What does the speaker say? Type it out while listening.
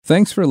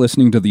Thanks for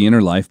listening to the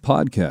Inner Life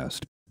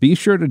Podcast. Be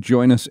sure to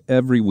join us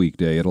every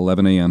weekday at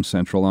 11 a.m.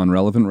 Central on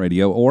Relevant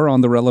Radio or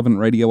on the Relevant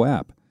Radio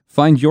app.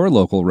 Find your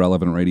local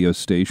Relevant Radio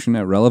station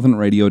at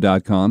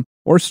relevantradio.com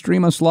or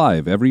stream us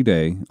live every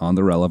day on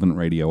the Relevant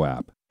Radio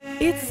app.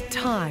 It's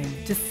time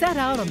to set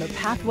out on the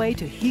pathway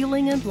to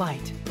healing and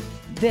light.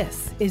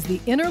 This is The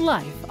Inner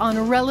Life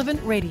on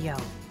Relevant Radio.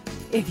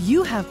 If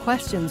you have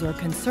questions or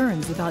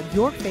concerns about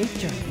your faith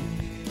journey,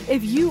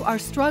 if you are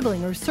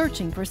struggling or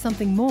searching for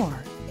something more,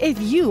 if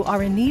you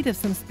are in need of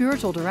some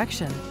spiritual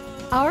direction,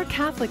 our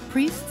Catholic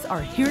priests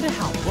are here to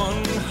help.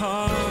 One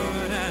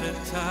heart at a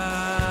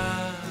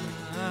time.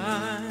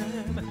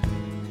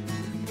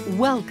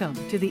 Welcome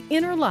to The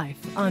Inner Life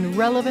on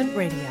Relevant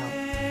Radio.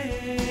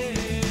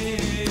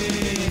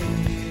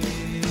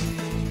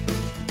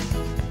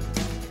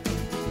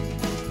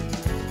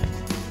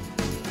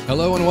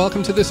 Hello and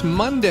welcome to this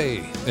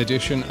Monday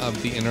edition of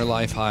The Inner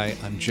Life. Hi,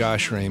 I'm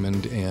Josh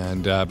Raymond,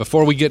 and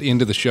before we get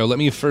into the show, let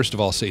me first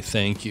of all say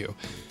thank you.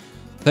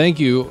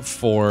 Thank you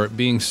for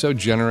being so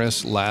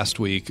generous last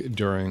week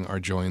during our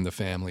Join the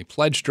Family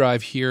pledge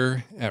drive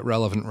here at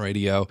Relevant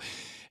Radio,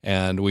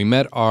 and we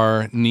met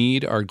our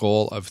need, our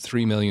goal of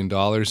 $3 million.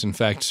 In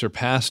fact,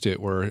 surpassed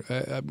it. We're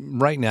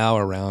right now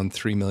around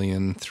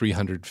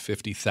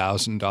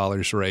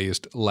 $3,350,000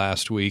 raised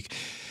last week.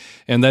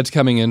 And that's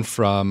coming in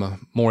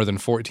from more than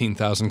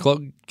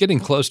 14,000,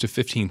 getting close to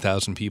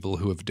 15,000 people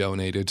who have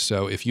donated.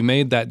 So if you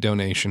made that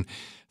donation,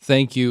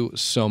 thank you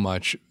so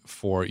much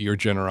for your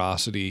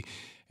generosity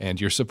and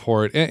your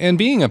support and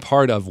being a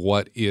part of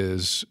what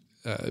is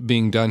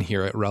being done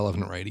here at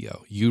Relevant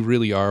Radio. You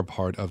really are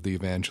part of the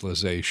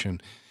evangelization,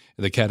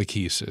 the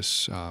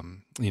catechesis,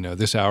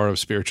 this hour of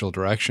spiritual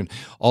direction,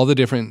 all the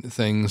different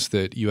things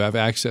that you have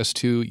access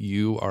to.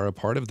 You are a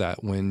part of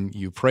that when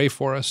you pray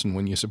for us and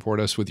when you support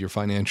us with your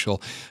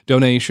financial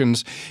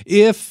donations.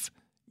 If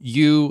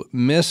you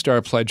missed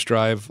our pledge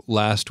drive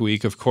last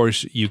week, of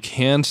course, you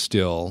can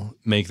still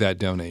make that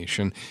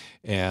donation.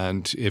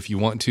 And if you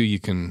want to, you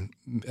can.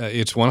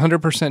 It's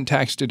 100%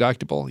 tax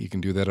deductible. You can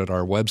do that at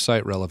our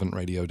website,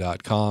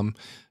 relevantradio.com.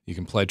 You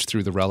can pledge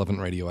through the Relevant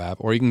Radio app,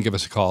 or you can give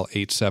us a call,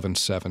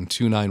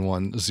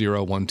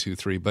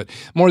 877-291-0123. But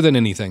more than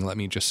anything, let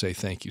me just say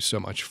thank you so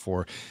much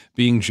for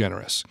being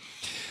generous.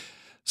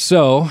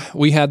 So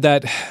we had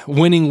that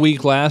winning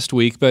week last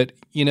week, but,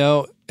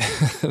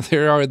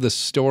 there are the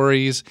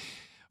stories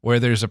where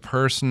there's a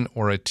person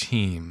or a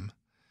team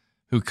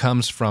who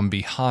comes from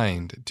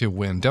behind to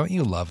win. Don't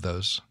you love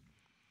those?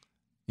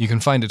 You can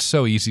find it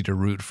so easy to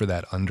root for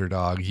that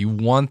underdog. You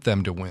want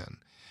them to win.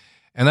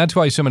 And that's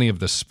why so many of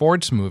the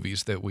sports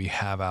movies that we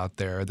have out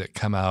there that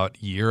come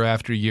out year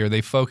after year,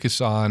 they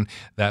focus on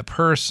that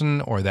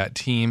person or that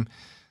team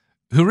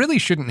who really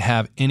shouldn't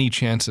have any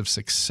chance of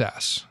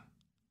success,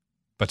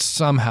 but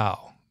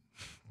somehow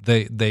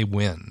they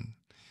win.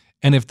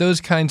 And if those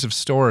kinds of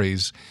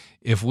stories,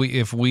 if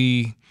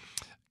we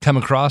come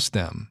across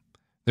them,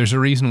 there's a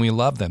reason we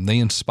love them. They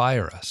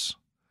inspire us.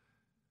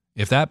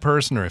 If that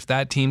person or if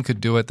that team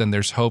could do it, then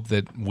there's hope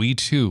that we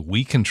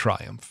can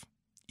triumph,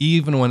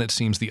 even when it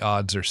seems the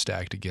odds are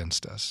stacked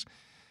against us.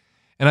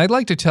 And I'd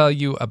like to tell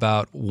you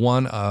about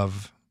one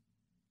of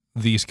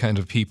these kind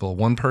of people,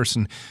 one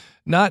person,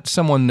 not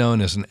someone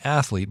known as an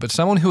athlete, but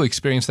someone who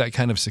experienced that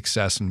kind of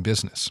success in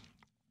business.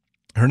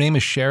 Her name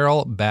is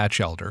Cheryl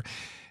Batchelder,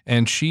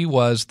 and she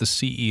was the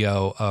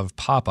CEO of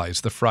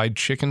Popeyes, the fried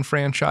chicken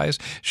franchise.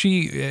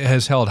 She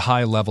has held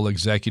high-level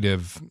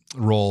executive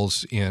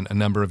roles in a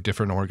number of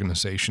different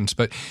organizations,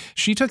 but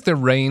she took the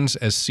reins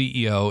as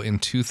CEO in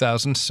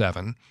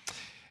 2007.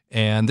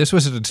 And this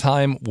was at a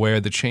time where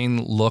the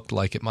chain looked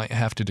like it might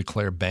have to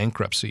declare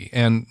bankruptcy.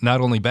 And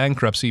not only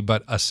bankruptcy,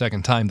 but a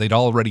second time. They'd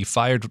already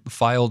filed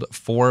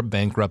for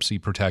bankruptcy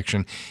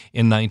protection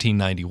in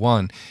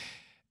 1991.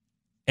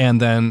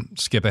 And then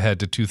skip ahead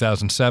to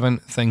 2007,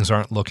 things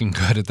aren't looking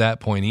good at that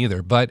point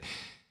either. But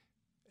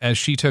as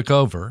she took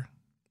over,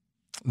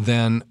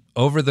 then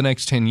over the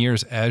next 10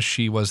 years, as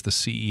she was the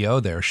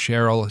CEO there,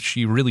 Cheryl,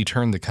 she really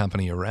turned the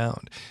company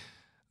around.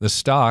 The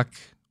stock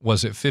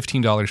was at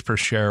 $15 per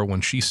share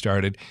when she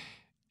started,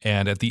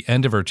 and at the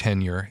end of her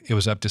tenure, it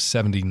was up to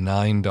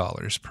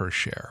 $79 per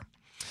share.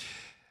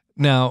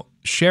 Now,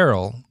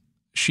 Cheryl,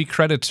 she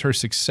credits her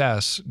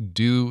success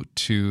due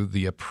to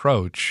the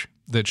approach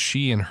that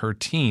she and her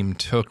team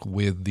took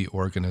with the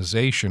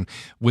organization,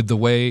 with the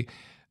way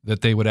that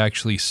they would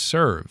actually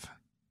serve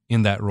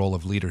in that role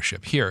of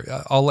leadership. Here,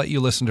 I'll let you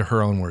listen to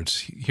her own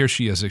words. Here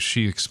she is as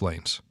she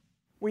explains.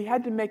 We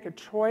had to make a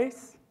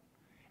choice,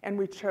 and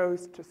we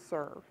chose to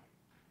serve.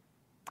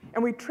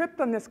 And we tripped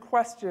on this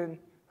question,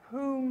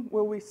 whom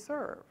will we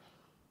serve?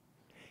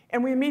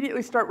 And we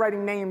immediately start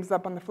writing names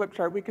up on the flip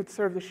chart. We could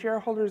serve the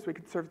shareholders, we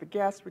could serve the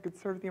guests, we could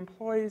serve the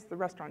employees, the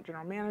restaurant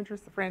general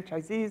managers, the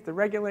franchisees, the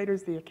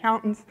regulators, the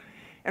accountants.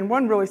 And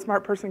one really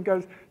smart person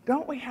goes,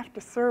 don't we have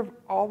to serve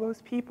all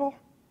those people?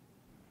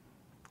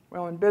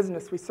 Well, in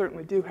business, we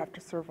certainly do have to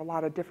serve a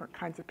lot of different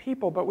kinds of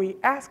people, but we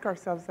ask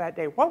ourselves that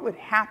day, what would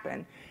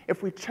happen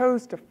if we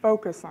chose to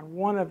focus on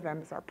one of them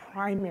as our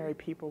primary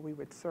people we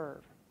would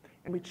serve?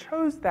 And we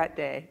chose that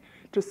day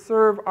to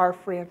serve our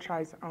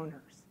franchise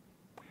owners.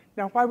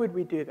 Now, why would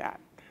we do that?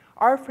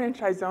 Our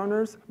franchise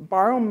owners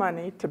borrow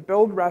money to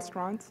build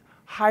restaurants,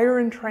 hire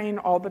and train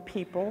all the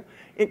people,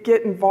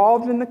 get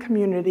involved in the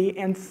community,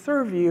 and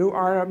serve you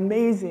our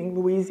amazing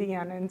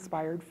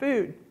Louisiana-inspired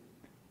food.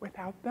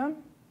 Without them,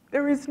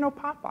 there is no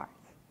Popeyes.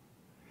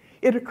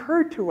 It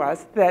occurred to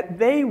us that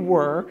they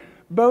were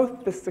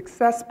both the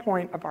success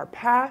point of our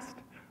past,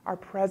 our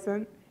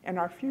present, and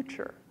our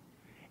future.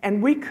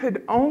 And we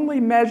could only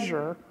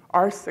measure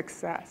our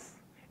success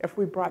if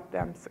we brought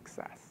them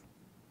success.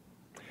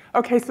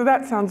 Okay, so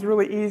that sounds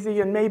really easy,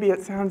 and maybe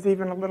it sounds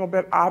even a little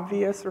bit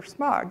obvious or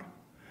smug.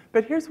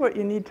 But here's what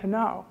you need to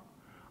know.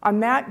 On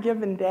that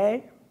given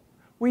day,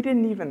 we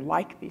didn't even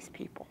like these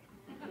people.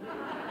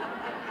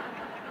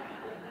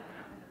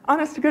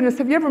 Honest to goodness,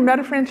 have you ever met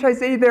a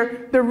franchisee?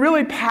 They're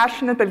really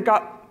passionate. They've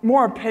got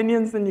more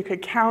opinions than you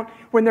could count.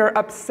 When they're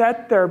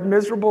upset, they're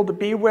miserable to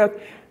be with.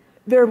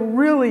 They're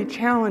really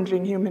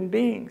challenging human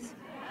beings.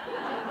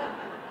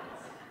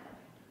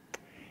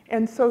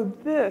 And so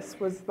this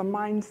was the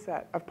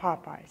mindset of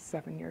Popeyes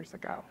 7 years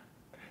ago.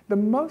 The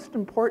most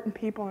important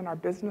people in our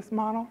business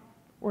model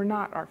were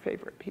not our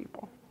favorite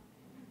people.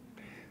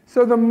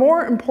 So the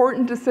more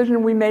important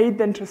decision we made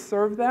than to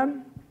serve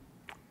them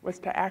was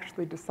to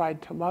actually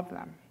decide to love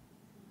them.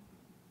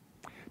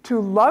 To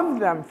love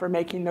them for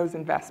making those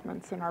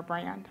investments in our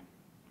brand.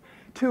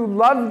 To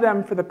love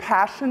them for the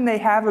passion they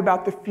have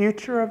about the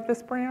future of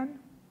this brand.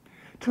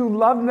 To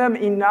love them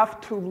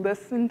enough to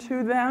listen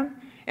to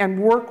them and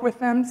work with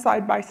them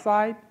side by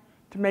side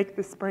to make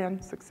this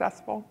brand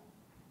successful.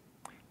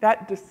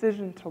 That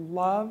decision to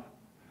love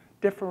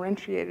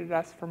differentiated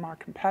us from our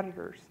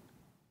competitors.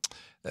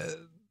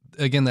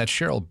 Again, that's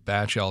Cheryl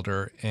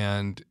Batchelder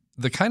and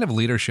the kind of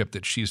leadership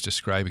that she's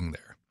describing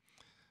there,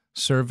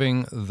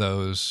 serving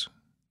those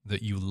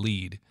that you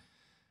lead.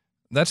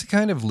 That's the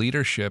kind of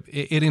leadership,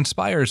 it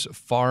inspires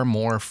far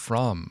more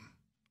from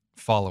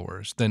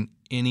followers than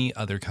any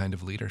other kind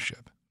of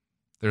leadership.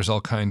 There's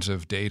all kinds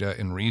of data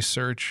and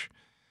research,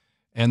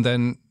 and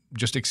then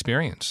just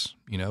experience,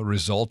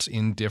 results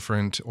in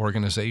different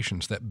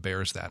organizations that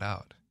bears that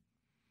out.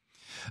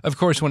 Of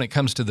course, when it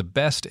comes to the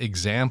best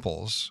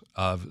examples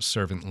of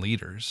servant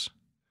leaders,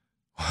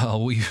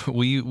 well,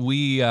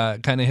 we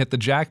kind of hit the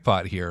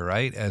jackpot here,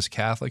 right? As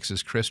Catholics,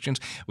 as Christians,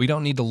 we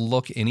don't need to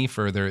look any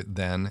further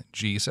than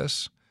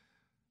Jesus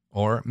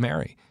or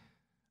Mary.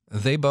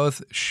 They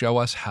both show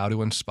us how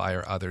to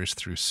inspire others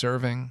through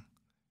serving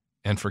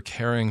and for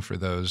caring for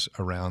those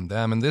around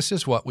them. And this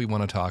is what we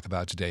want to talk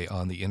about today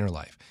on The Inner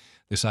Life,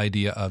 this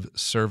idea of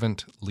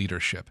servant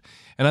leadership.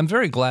 And I'm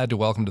very glad to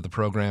welcome to the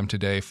program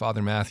today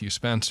Father Matthew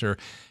Spencer.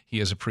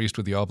 He is a priest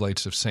with the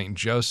Oblates of St.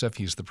 Joseph.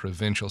 He's the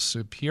provincial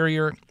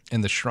superior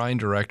and the shrine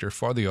director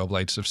for the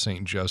Oblates of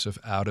St. Joseph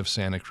out of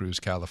Santa Cruz,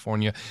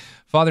 California.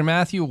 Father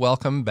Matthew,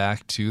 welcome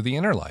back to The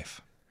Inner Life.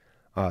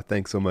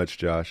 Thanks so much,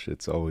 Josh.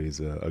 It's always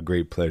a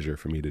great pleasure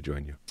for me to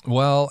join you.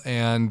 Well,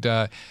 and,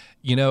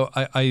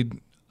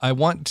 I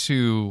want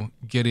to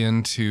get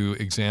into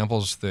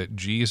examples that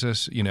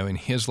Jesus, in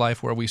his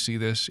life where we see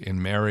this,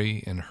 in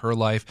Mary, in her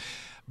life.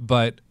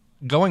 But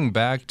going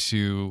back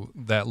to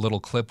that little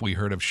clip we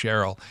heard of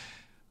Cheryl,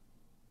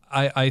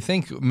 I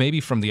think maybe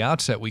from the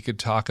outset we could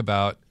talk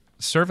about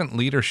servant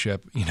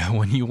leadership.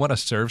 When you want to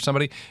serve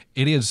somebody,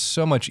 it is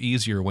so much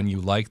easier when you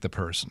like the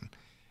person.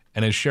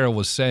 And as Cheryl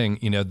was saying,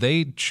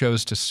 they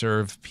chose to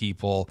serve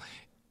people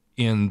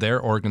in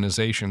their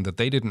organization that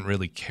they didn't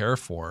really care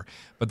for,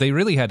 but they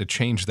really had to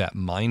change that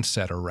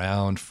mindset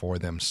around for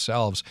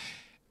themselves.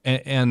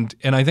 And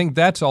I think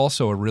that's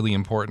also a really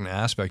important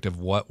aspect of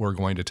what we're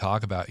going to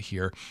talk about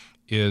here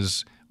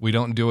is we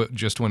don't do it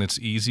just when it's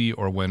easy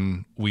or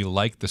when we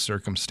like the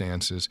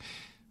circumstances.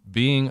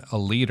 Being a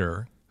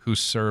leader who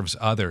serves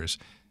others,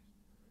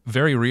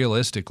 very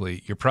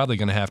realistically, you're probably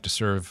going to have to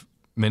serve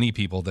many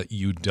people that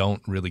you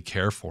don't really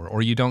care for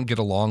or you don't get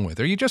along with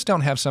or you just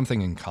don't have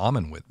something in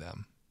common with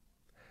them.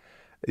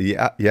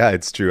 Yeah,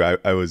 it's true.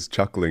 I was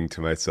chuckling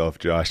to myself,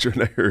 Josh,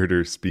 when I heard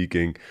her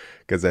speaking,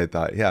 because I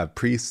thought,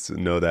 priests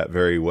know that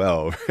very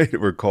well, right?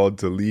 We're called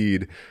to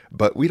lead,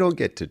 but we don't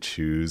get to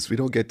choose. We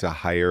don't get to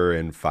hire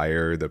and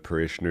fire the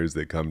parishioners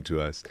that come to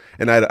us.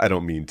 And I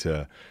don't mean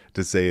to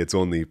say it's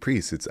only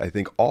priests. I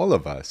think all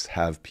of us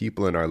have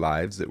people in our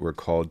lives that we're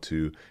called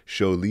to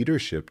show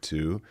leadership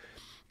to,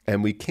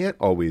 and we can't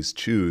always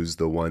choose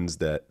the ones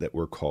that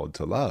we're called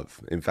to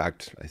love. In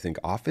fact, I think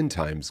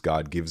oftentimes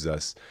God gives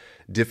us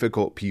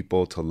difficult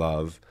people to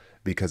love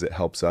because it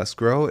helps us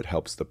grow. It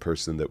helps the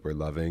person that we're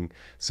loving.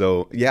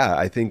 So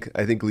I think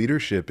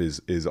leadership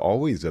is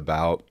always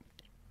about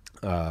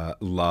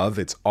love.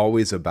 It's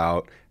always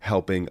about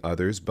helping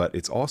others, but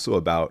it's also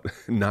about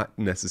not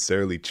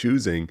necessarily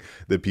choosing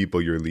the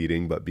people you're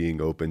leading, but being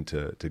open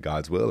to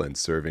God's will and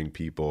serving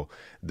people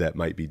that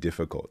might be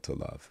difficult to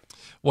love.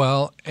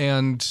 Well,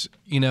 and,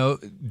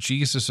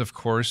 Jesus, of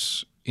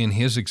course, in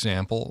his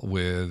example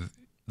with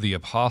the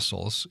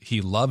apostles, he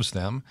loves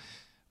them,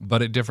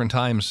 but at different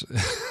times,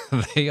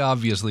 they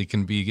obviously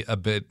can be a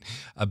bit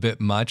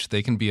much.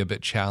 They can be a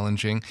bit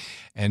challenging,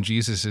 and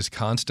Jesus is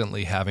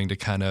constantly having to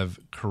kind of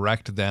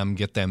correct them,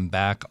 get them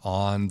back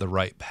on the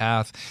right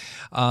path.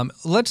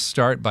 Let's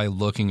start by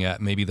looking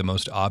at maybe the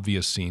most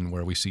obvious scene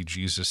where we see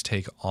Jesus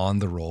take on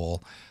the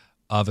role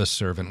of a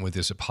servant with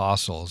his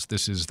apostles.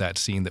 This is that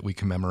scene that we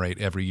commemorate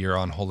every year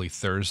on Holy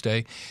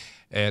Thursday.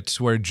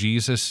 It's where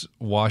Jesus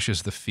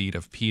washes the feet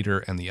of Peter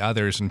and the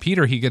others. And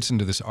Peter, he gets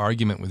into this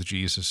argument with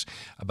Jesus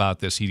about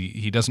this.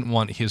 He doesn't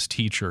want his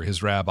teacher,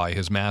 his rabbi,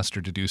 his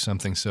master to do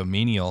something so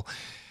menial.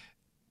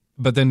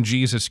 But then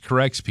Jesus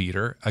corrects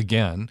Peter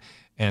again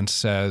and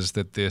says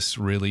that this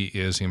really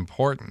is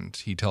important.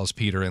 He tells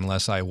Peter,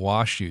 unless I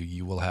wash you,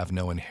 you will have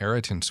no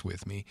inheritance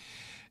with me.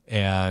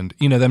 And,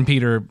 then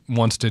Peter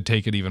wants to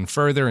take it even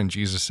further. And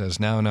Jesus says,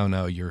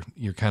 no, you're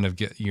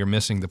you're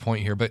missing the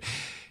point here. But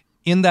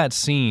in that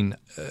scene,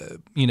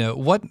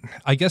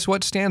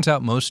 what stands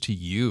out most to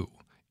you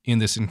in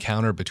this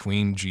encounter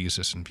between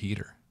Jesus and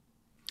Peter?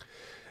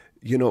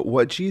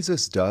 What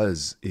Jesus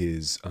does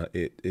is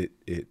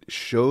it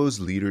shows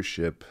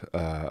leadership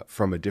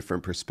from a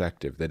different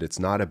perspective, that it's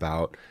not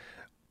about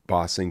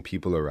bossing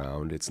people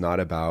around. It's not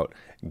about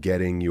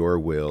getting your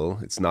will.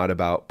 It's not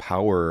about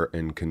power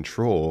and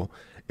control.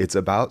 It's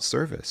about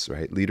service,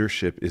 right?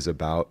 Leadership is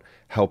about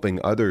helping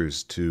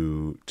others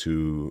to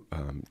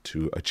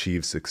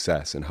achieve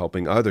success and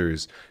helping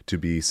others to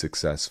be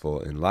successful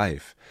in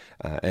life,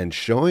 and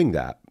showing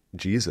that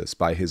Jesus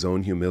by his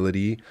own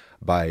humility,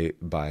 by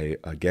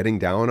getting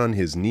down on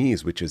his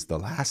knees, which is the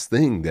last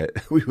thing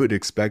that we would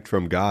expect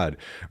from God,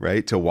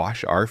 right? To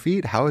wash our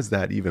feet. How is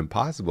that even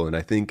possible? And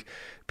I think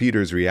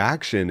Peter's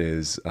reaction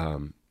is,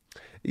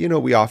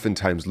 we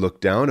oftentimes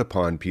look down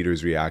upon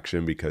Peter's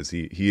reaction because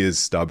he is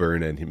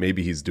stubborn and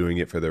maybe he's doing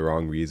it for the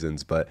wrong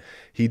reasons. But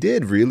he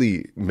did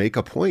really make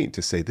a point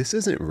to say, this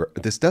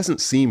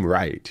doesn't seem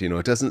right.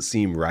 It doesn't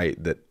seem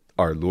right that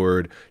our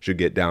Lord should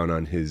get down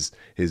on his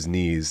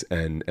knees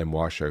and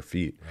wash our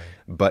feet. Right.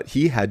 But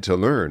he had to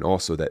learn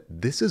also that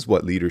this is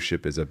what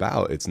leadership is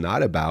about. It's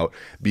not about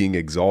being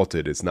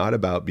exalted. It's not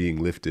about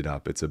being lifted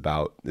up. It's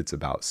about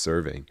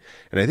serving.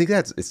 And I think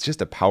it's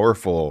just a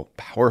powerful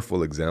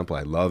example.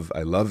 I love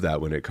that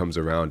when it comes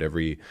around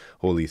every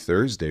Holy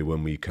Thursday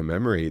when we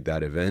commemorate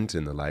that event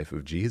in the life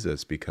of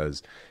Jesus,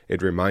 because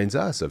it reminds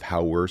us of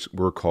how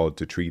we're called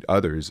to treat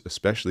others,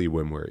 especially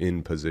when we're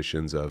in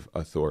positions of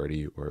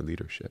authority or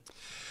leadership.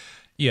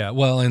 Yeah,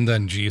 well, and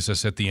then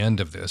Jesus at the end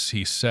of this,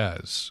 he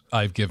says,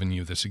 I've given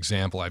you this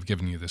example, I've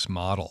given you this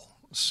model.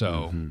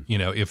 So,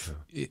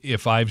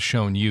 if I've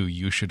shown you,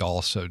 you should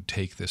also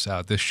take this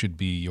out. This should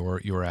be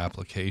your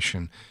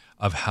application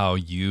of how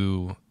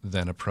you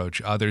then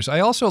approach others. I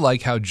also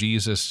like how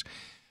Jesus,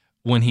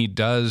 when he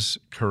does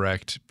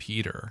correct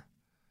Peter,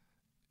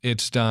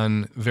 it's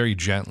done very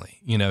gently.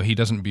 He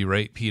doesn't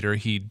berate Peter.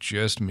 He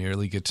just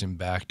merely gets him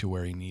back to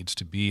where he needs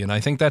to be. And I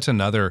think that's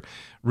another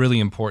really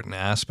important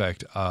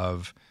aspect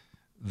of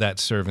that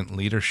servant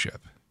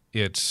leadership.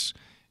 It's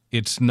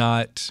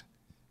not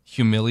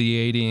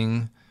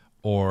humiliating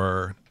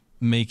or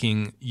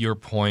making your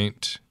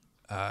point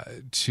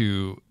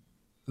to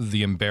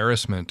the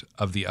embarrassment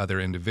of the other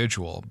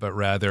individual, but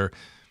rather,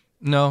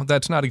 no,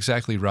 that's not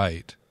exactly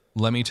right.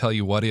 Let me tell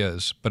you what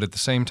is. But at the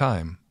same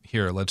time,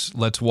 here,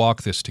 let's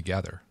walk this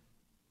together.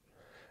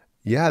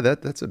 Yeah,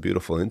 that's a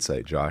beautiful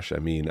insight, Josh. I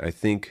mean, I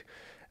think,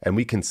 and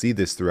we can see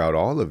this throughout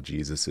all of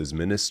Jesus's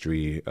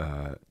ministry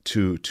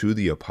to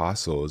the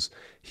apostles.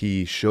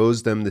 He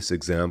shows them this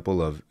example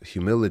of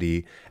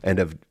humility and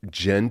of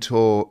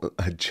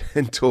a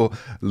gentle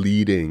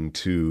leading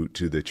to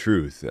the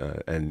truth.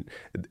 And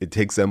it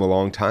takes them a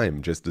long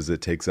time, just as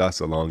it takes us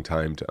a long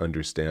time to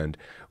understand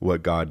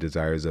what God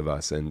desires of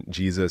us. And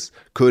Jesus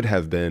could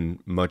have been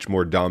much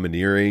more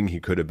domineering. He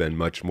could have been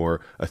much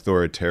more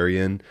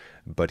authoritarian,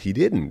 but he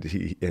didn't.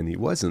 He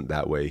wasn't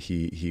that way.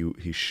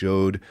 He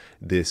showed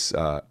this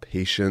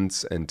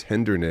patience and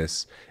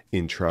tenderness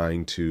in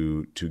trying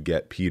to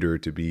get Peter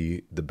to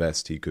be the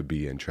best he could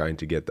be, and trying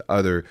to get the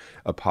other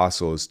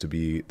apostles to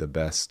be the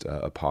best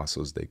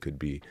apostles they could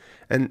be.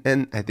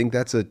 And I think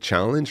that's a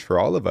challenge for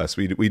all of us.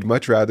 We'd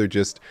much rather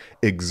just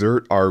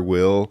exert our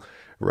will,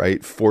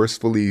 right?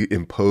 Forcefully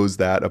impose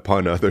that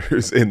upon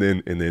others and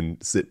then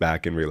sit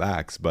back and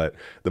relax. But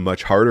the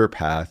much harder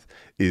path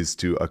is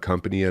to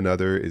accompany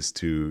another, is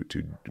to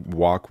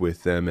walk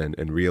with them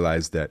and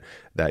realize that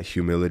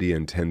humility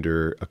and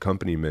tender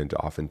accompaniment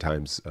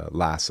oftentimes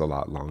lasts a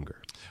lot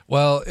longer.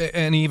 Well,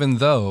 and even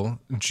though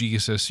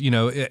Jesus,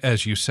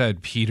 as you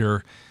said,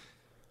 Peter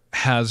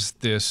has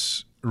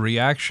this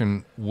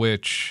reaction,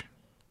 which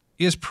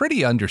is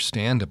pretty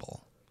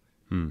understandable.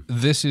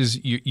 This is,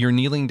 you're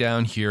kneeling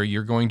down here,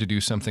 you're going to do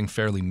something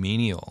fairly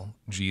menial,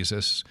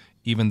 Jesus,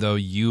 even though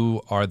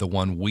you are the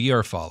one we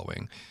are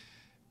following.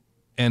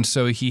 And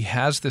so he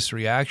has this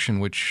reaction,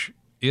 which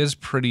is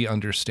pretty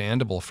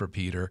understandable for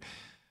Peter.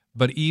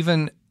 But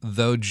even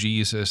though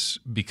Jesus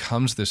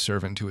becomes the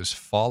servant to his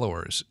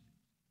followers,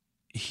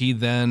 he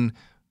then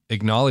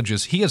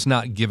acknowledges he has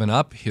not given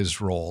up his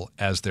role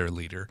as their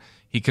leader.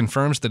 He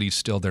confirms that he's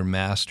still their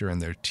master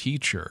and their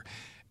teacher.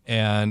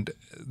 And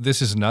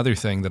this is another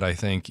thing that I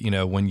think,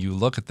 when you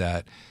look at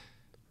that,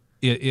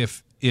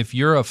 if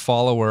you're a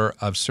follower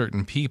of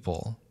certain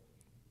people,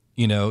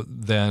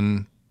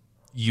 then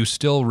you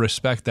still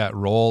respect that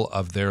role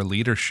of their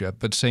leadership.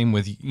 But same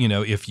with,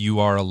 if you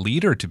are a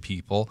leader to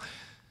people,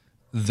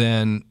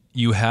 then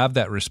you have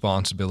that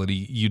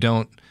responsibility. You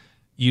don't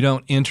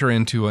enter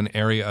into an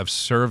area of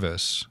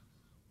service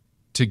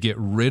to get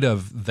rid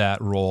of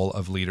that role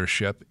of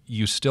leadership.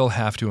 You still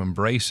have to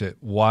embrace it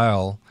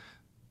while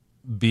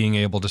being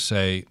able to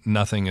say,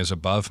 nothing is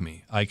above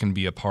me. I can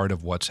be a part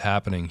of what's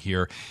happening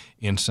here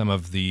in some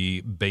of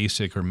the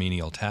basic or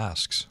menial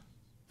tasks.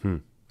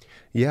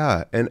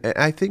 Yeah, and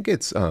I think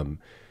it's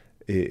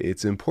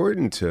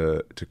important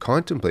to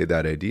contemplate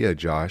that idea,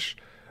 Josh,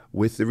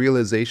 with the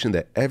realization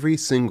that every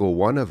single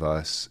one of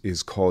us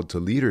is called to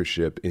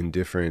leadership in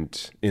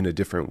a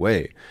different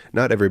way.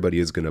 Not everybody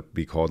is going to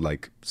be called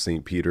like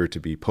St. Peter to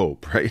be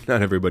Pope, right?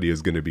 Not everybody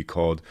is going to be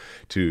called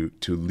to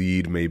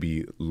lead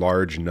maybe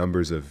large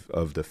numbers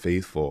of the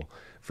faithful,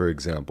 for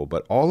example.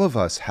 But all of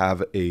us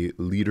have a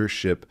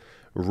leadership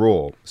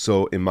role.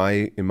 So in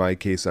my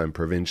case, I'm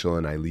provincial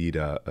and I lead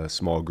a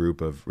small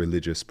group of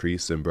religious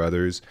priests and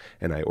brothers,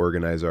 and I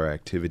organize our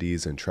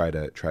activities and try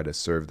to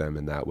serve them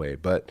in that way.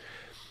 But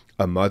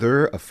a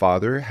mother, a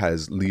father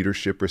has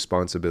leadership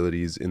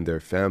responsibilities in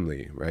their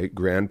family, right?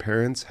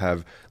 Grandparents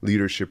have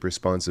leadership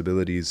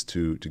responsibilities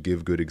to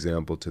give good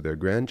example to their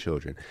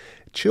grandchildren.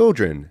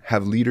 Children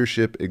have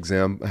leadership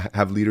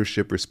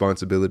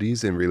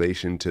responsibilities in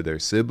relation to their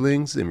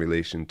siblings, in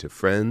relation to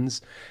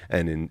friends,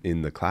 and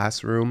in the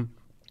classroom.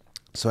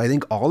 So I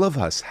think all of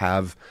us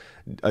have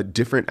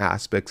different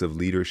aspects of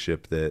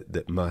leadership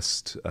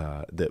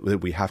that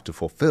we have to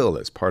fulfill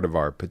as part of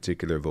our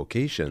particular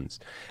vocations.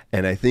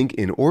 And I think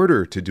in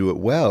order to do it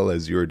well,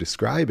 as you're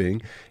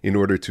describing, in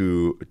order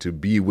to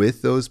be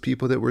with those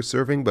people that we're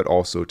serving, but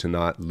also to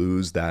not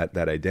lose that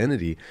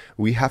identity,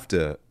 we have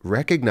to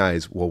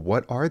recognize, well,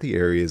 what are the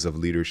areas of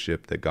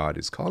leadership that God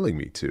is calling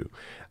me to?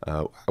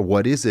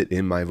 What is it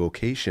in my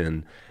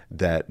vocation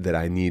that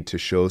I need to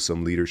show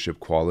some leadership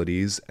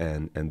qualities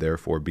and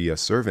therefore be a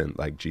servant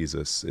like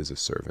Jesus is a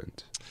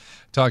servant?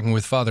 Talking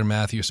with Father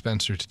Matthew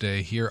Spencer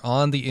today here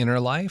on The Inner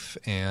Life.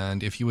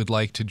 And if you would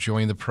like to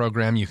join the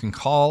program, you can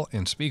call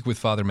and speak with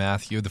Father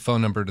Matthew. The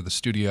phone number to the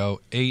studio,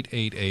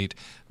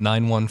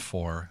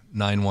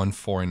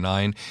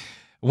 888-914-9149.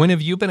 When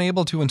have you been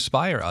able to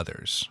inspire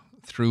others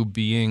through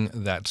being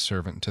that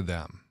servant to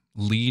them,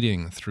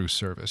 leading through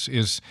service?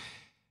 Is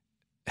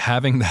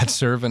having that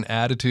servant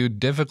attitude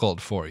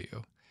difficult for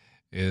you?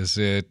 Is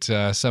it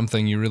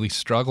something you really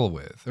struggle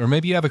with? Or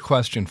maybe you have a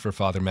question for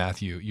Father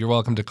Matthew. You're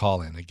welcome to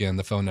call in. Again,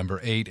 the phone number,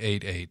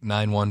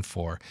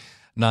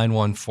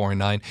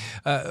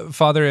 888-914-9149.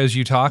 Father, as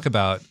you talk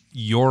about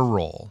your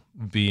role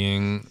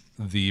being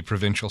the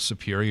provincial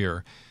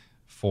superior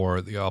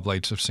for the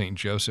Oblates of St.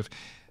 Joseph,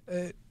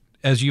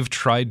 as you've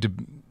tried to,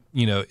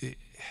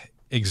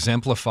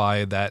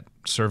 exemplify that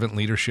servant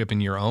leadership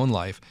in your own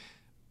life,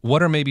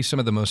 what are maybe some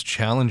of the most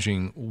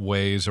challenging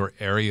ways or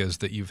areas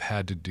that you've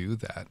had to do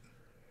that?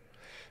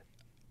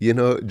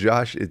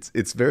 Josh,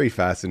 it's very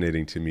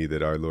fascinating to me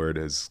that our Lord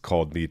has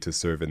called me to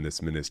serve in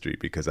this ministry,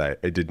 because I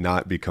did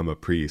not become a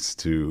priest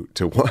to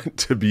want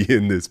to be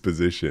in this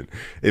position.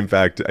 In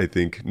fact, I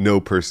think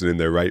no person in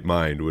their right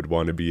mind would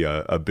want to be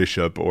a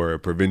bishop or a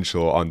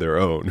provincial on their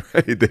own,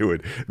 right?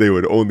 They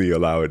would only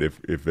allow it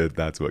if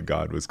that's what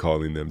God was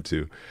calling them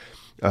to.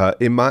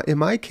 In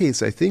my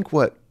case, I think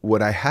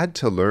what I had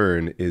to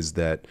learn is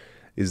that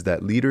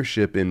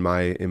leadership in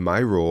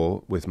my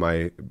role with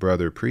my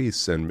brother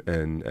priests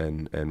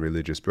and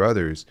religious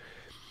brothers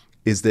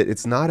is that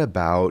it's not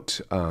about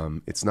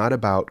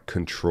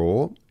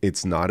control.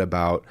 It's not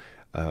about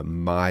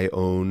my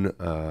own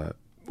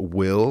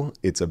will.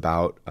 It's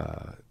about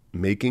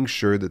making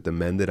sure that the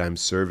men that I'm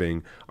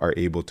serving are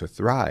able to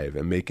thrive,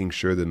 and making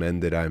sure the men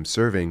that I'm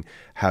serving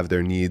have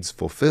their needs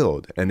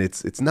fulfilled. And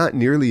it's not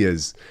nearly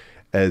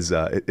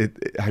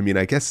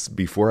I guess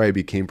before I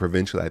became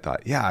provincial, I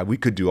thought, yeah, we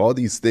could do all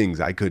these things.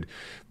 I could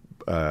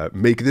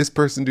make this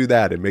person do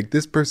that and make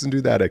this person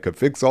do that. I could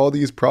fix all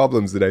these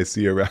problems that I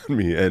see around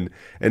me. And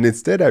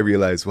instead I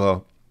realized,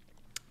 well,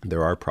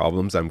 there are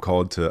problems I'm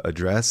called to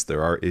address.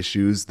 There are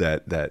issues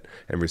and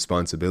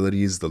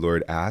responsibilities the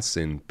Lord asks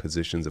in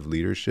positions of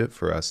leadership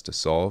for us to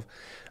solve.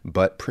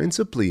 But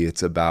principally,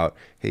 it's about,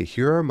 hey,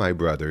 here are my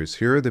brothers.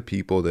 Here are the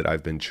people that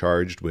I've been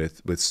charged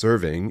with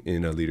serving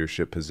in a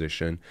leadership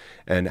position.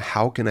 And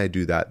how can I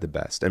do that the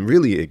best? And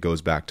really, it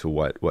goes back to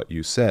what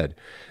you said,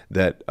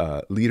 that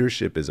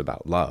leadership is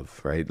about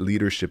love, right?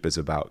 Leadership is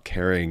about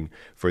caring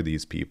for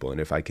these people.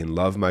 And if I can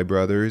love my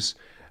brothers,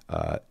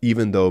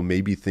 even though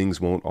maybe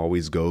things won't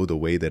always go the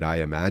way that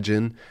I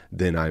imagine,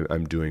 then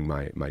I'm doing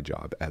my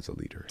job as a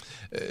leader.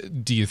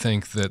 Do you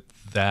think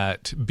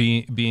that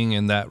being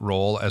in that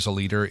role as a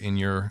leader in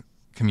your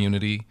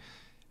community,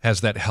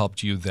 has that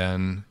helped you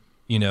then,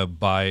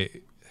 by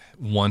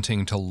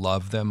wanting to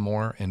love them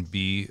more and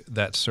be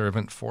that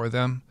servant for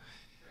them?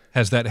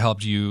 Has that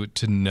helped you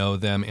to know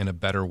them in a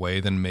better way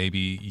than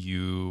maybe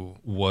you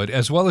would,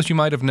 as well as you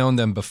might have known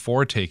them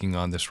before taking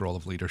on this role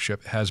of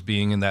leadership? Has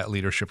being in that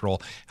leadership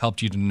role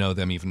helped you to know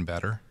them even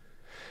better?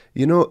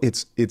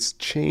 It's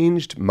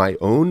changed my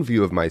own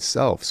view of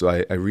myself. So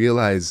I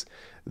realize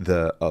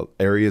the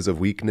areas of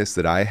weakness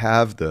that I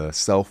have, the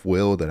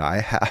self-will that I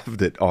have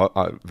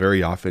that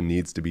very often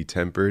needs to be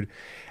tempered.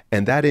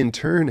 And that in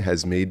turn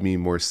has made me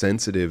more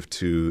sensitive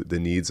to the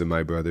needs of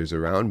my brothers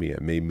around me.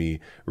 It made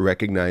me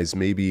recognize,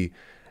 maybe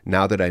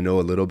now that I know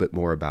a little bit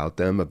more about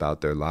them,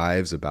 about their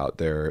lives, about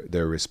their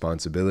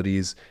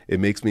responsibilities, it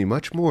makes me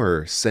much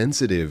more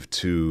sensitive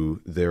to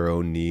their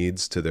own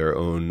needs, to their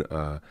own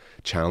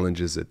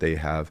challenges that they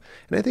have.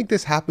 And I think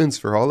this happens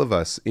for all of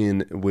us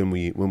when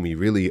we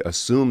really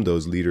assume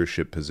those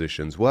leadership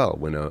positions well.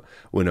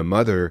 When a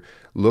mother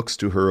looks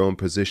to her own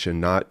position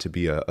not to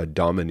be a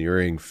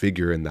domineering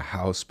figure in the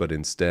house, but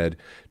instead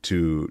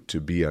to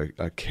be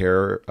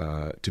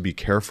to be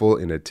careful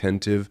and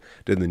attentive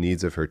to the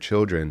needs of her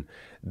children,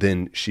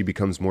 then she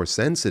becomes more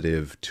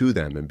sensitive to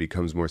them and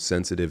becomes more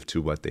sensitive to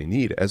what they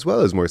need, as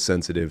well as more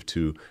sensitive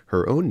to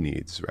her own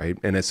needs, right?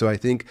 And so I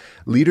think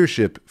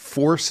leadership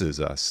forces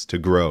us to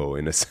grow.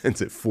 In a sense,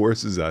 it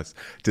forces us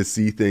to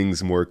see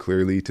things more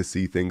clearly, to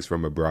see things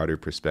from a broader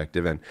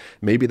perspective. And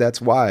maybe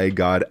that's why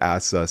God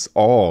asks us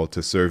all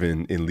to serve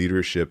in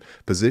leadership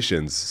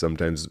positions,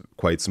 sometimes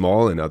quite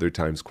small and other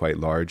times quite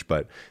large,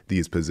 but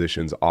these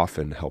positions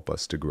often help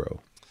us to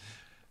grow.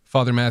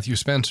 Father Matthew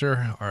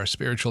Spencer, our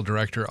spiritual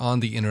director on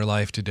The Inner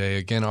Life today.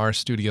 Again, our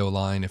studio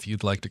line, if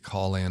you'd like to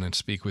call in and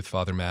speak with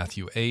Father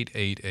Matthew,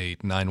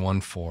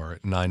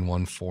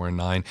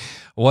 888-914-9149.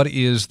 What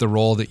is the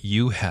role that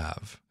you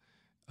have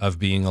of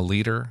being a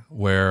leader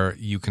where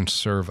you can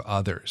serve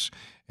others?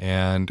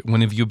 And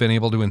when have you been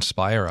able to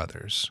inspire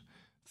others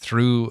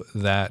through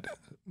that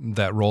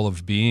role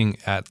of being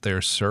at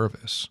their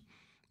service?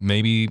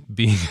 Maybe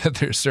being at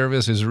their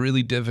service is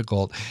really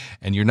difficult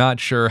and you're not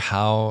sure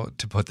how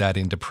to put that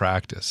into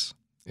practice.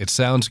 It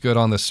sounds good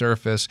on the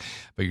surface,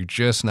 but you're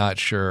just not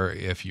sure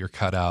if you're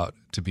cut out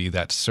to be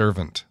that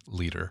servant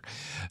leader.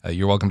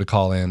 You're welcome to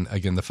call in.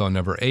 Again, the phone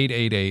number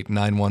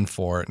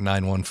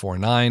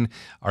 888-914-9149.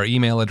 Our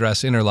email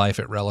address,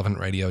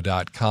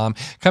 innerlife@relevantradio.com.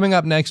 Coming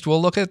up next,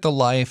 we'll look at the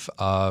life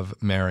of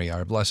Mary,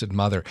 our Blessed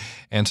Mother,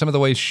 and some of the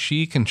ways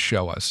she can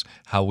show us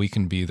how we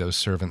can be those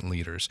servant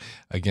leaders.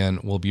 Again,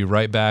 we'll be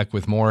right back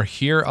with more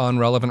here on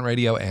Relevant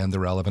Radio and the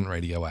Relevant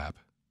Radio app.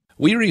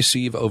 We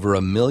receive over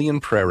 1 million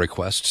prayer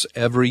requests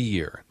every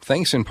year,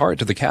 thanks in part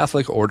to the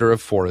Catholic Order of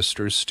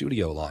Foresters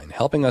studio line,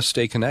 helping us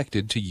stay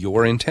connected to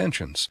your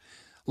intentions.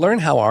 Learn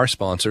how our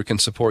sponsor can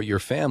support your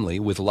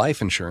family with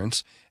life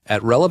insurance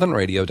at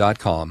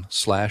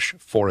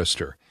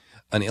relevantradio.com/Forester,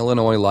 an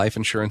Illinois life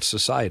insurance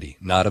society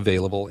not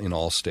available in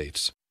all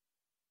states.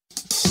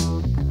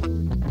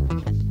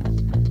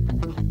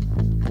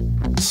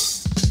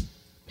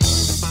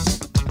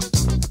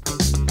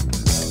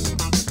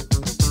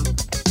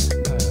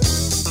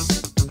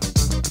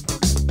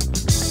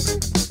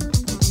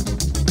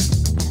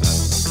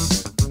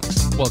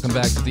 Welcome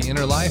back to The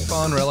Inner Life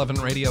on Relevant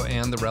Radio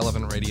and the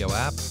Relevant Radio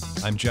app.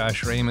 I'm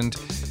Josh Raymond,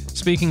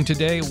 speaking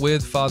today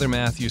with Father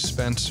Matthew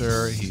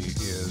Spencer. He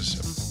is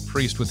a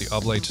priest with the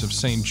Oblates of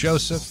St.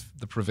 Joseph,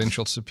 the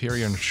Provincial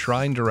Superior and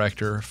Shrine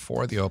Director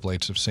for the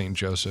Oblates of St.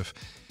 Joseph,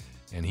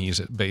 and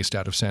he's based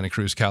out of Santa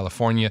Cruz,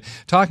 California,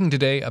 talking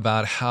today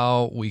about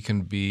how we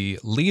can be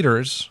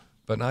leaders,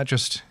 but not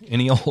just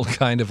any old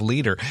kind of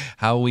leader,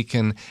 how we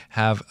can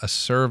have a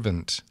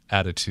servant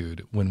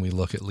attitude when we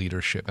look at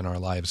leadership in our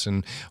lives.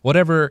 And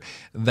whatever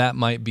that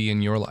might be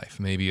in your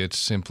life, maybe it's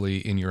simply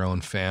in your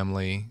own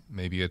family,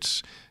 maybe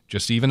it's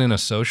just even in a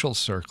social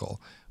circle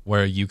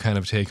where you kind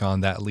of take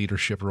on that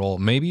leadership role.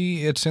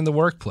 Maybe it's in the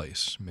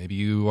workplace. Maybe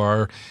you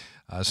are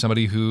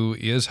somebody who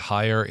is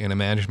higher in a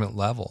management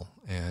level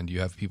and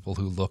you have people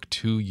who look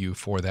to you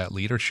for that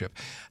leadership.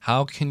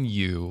 How can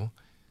you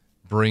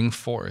bring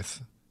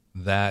forth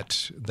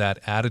that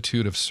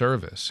attitude of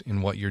service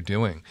in what you're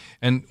doing?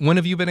 And when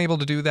have you been able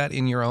to do that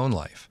in your own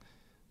life?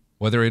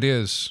 Whether it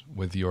is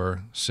with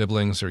your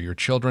siblings or your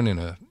children in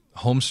a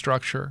home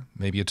structure,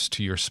 maybe it's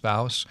to your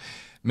spouse,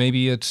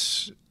 maybe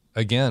it's,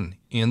 again,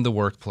 in the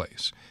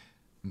workplace.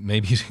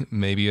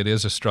 Maybe it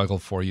is a struggle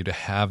for you to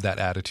have that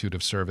attitude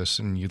of service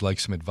and you'd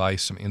like some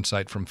advice, some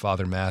insight from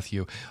Father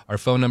Matthew. Our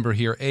phone number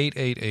here,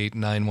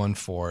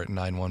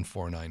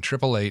 888-914-9149,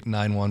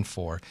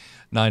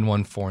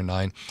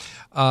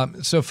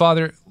 888-914-9149. So,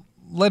 Father,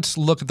 let's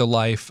look at the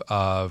life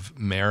of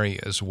Mary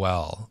as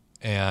well.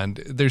 And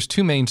there's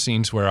two main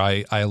scenes where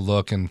I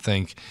look and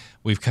think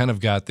we've kind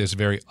of got this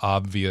very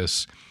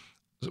obvious,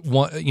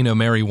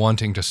 Mary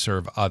wanting to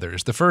serve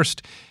others. The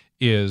first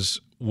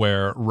is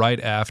where right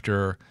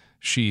after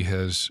she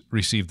has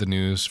received the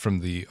news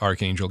from the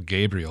Archangel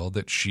Gabriel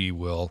that she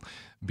will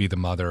be the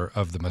mother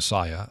of the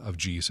Messiah, of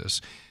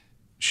Jesus,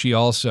 she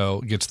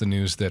also gets the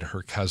news that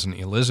her cousin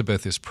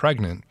Elizabeth is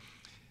pregnant.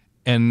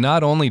 And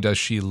not only does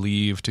she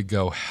leave to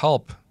go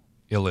help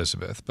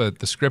Elizabeth, but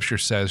the scripture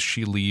says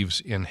she leaves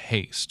in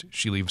haste.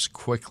 She leaves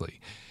quickly.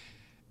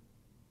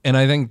 And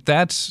I think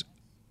that's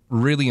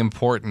really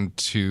important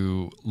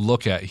to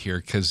look at here,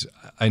 because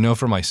I know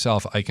for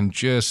myself, I can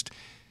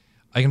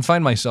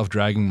find myself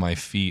dragging my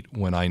feet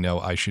when I know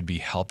I should be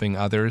helping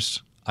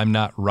others. I'm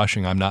not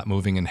rushing, I'm not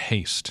moving in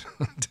haste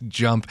to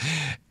jump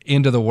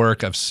into the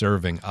work of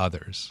serving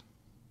others.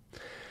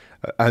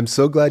 I'm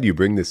so glad you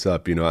bring this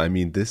up. I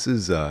mean, this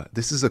is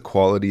a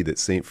quality that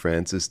St.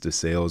 Francis de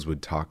Sales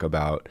would talk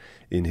about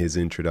in his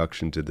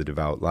introduction to the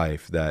devout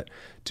life, that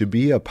to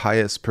be a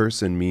pious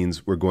person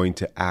means we're going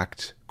to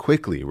act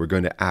quickly. We're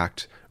going to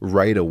act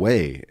right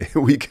away.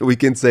 We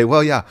can say,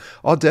 well, yeah,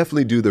 I'll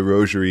definitely do the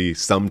rosary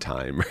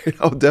sometime. Right?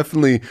 I'll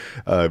definitely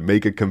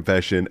make a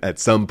confession at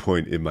some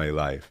point in my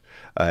life.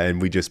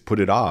 And we just put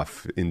it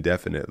off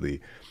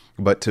indefinitely.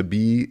 But to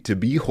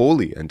be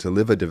holy and to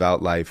live a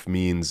devout life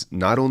means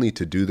not only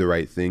to do the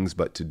right things,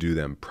 but to do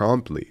them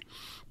promptly.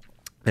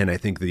 And I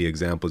think the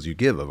examples you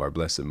give of our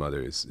Blessed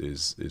Mother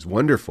is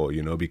wonderful,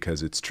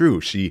 because it's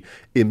true. She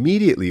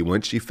immediately,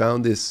 once she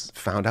found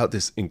out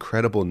this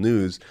incredible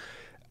news,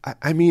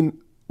 I mean,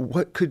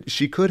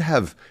 she could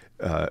have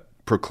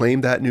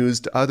proclaimed that news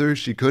to others.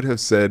 She could have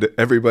said,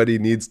 everybody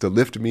needs to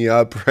lift me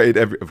up, right?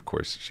 Of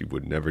course, she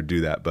would never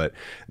do that. But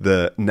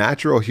the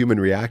natural human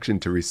reaction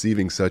to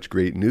receiving such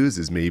great news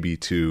is maybe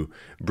to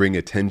bring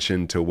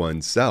attention to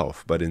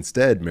oneself. But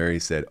instead, Mary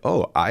said,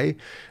 oh, I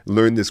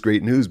learned this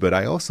great news, but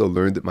I also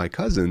learned that my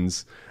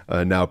cousin's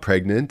now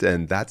pregnant,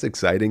 and that's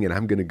exciting, and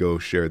I'm going to go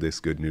share this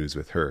good news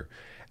with her.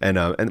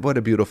 And what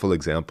a beautiful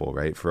example,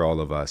 right, for all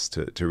of us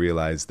to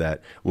realize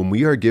that when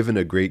we are given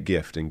a great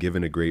gift and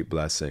given a great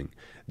blessing,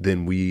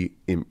 then we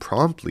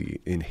promptly,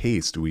 in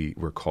haste,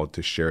 we're called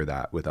to share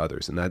that with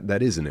others. And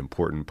that is an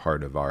important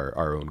part of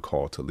our own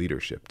call to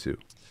leadership, too.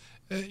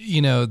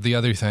 The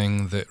other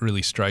thing that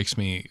really strikes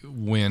me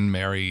when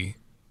Mary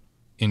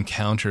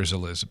encounters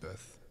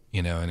Elizabeth,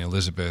 and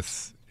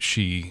Elizabeth,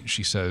 she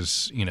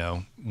says,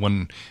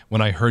 when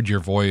I heard your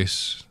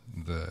voice,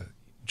 the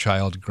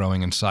child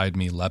growing inside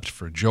me leapt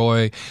for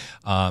joy.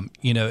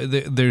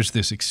 There's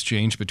this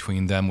exchange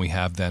between them. We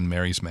have then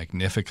Mary's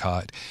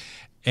Magnificat.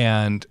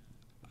 And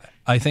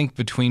I think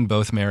between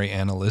both Mary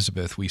and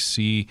Elizabeth, we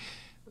see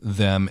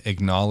them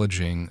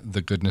acknowledging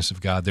the goodness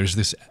of God. There's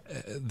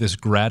this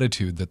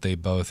gratitude that they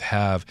both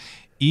have,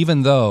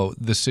 even though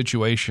the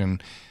situation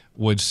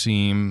would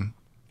seem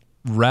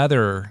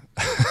rather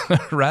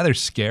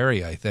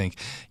scary, I think.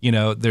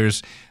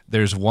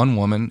 There's one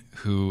woman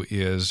who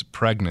is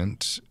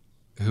pregnant,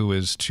 who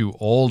is too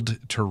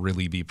old to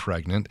really be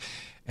pregnant.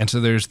 And so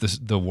there's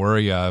the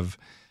worry of,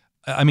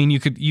 I mean, you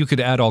could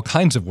add all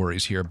kinds of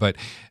worries here, but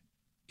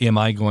am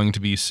I going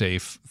to be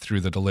safe through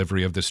the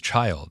delivery of this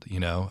child?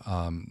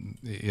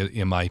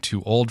 Am I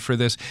too old for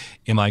this?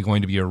 Am I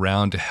going to be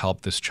around to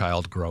help this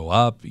child grow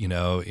up?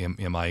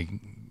 Am I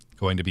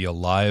going to be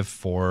alive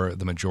for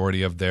the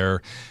majority of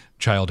their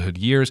childhood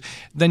years?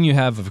 Then you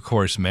have, of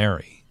course,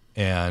 Mary.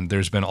 And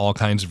there's been all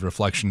kinds of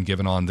reflection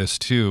given on this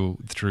too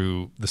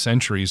through the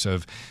centuries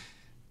of,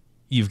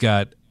 you've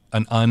got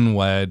an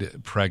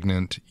unwed,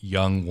 pregnant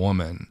young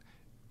woman,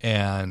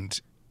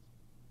 and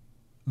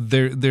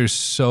there's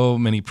so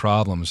many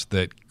problems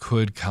that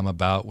could come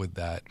about with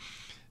that.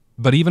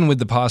 But even with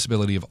the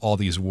possibility of all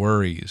these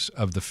worries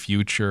of the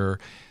future,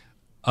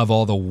 of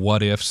all the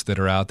what ifs that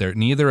are out there,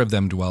 neither of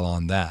them dwell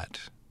on that.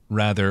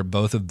 Rather,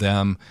 both of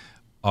them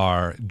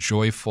are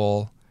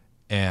joyful,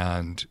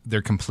 and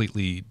they're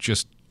completely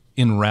just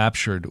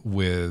enraptured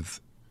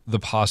with the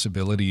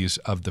possibilities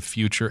of the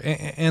future,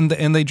 and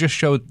they just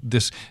show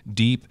this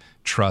deep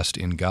trust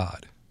in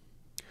God.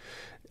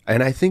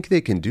 And I think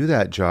they can do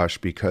that, Josh,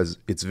 because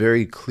it's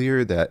very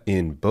clear that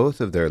in both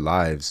of their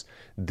lives,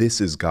 this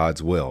is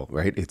God's will,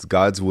 right? It's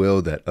God's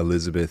will that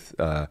Elizabeth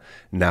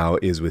now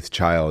is with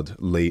child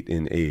late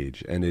in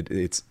age. And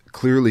it's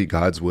clearly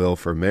God's will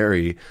for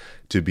Mary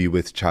to be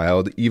with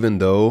child, even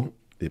though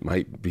it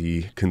might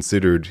be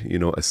considered,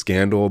 a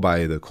scandal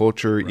by the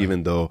culture, right,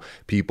 even though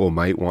people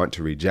might want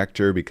to reject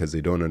her because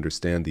they don't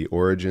understand the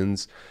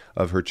origins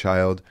of her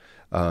child.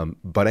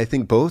 But I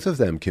think both of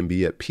them can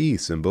be at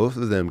peace, and both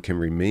of them can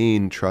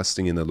remain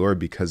trusting in the Lord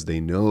because they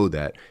know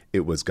that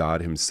it was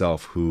God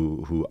himself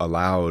who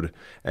allowed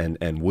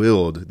and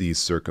willed these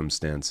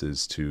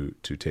circumstances to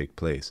take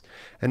place.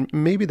 And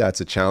maybe that's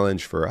a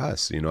challenge for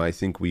us. I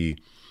think we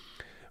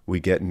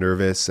get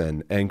nervous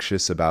and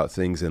anxious about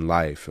things in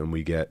life, and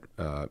we get,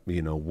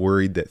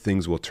 worried that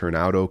things will turn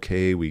out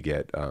okay. We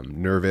get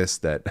nervous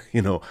that,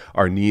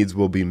 our needs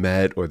will be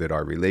met, or that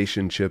our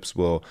relationships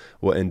will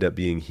end up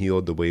being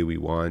healed the way we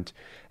want.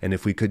 And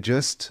if we could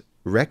just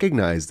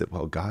recognize that,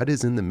 well, God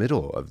is in the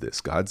middle of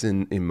this. God's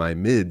in my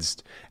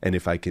midst. And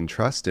if I can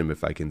trust him,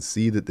 if I can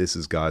see that this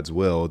is God's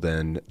will,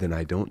 then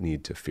I don't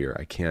need to fear.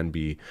 I can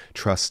be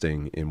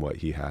trusting in what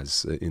he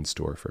has in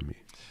store for me.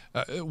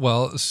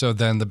 So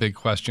then the big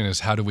question is,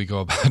 how do we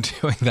go about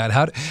doing that?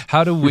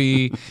 How do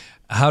we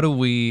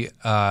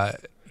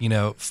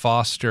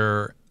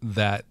foster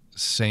that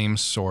same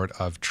sort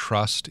of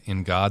trust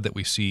in God that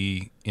we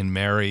see in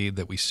Mary,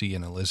 that we see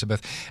in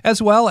Elizabeth,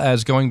 as well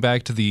as going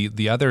back to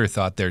the other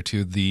thought there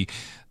too, the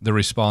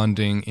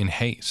responding in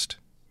haste.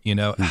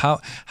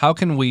 How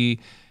can we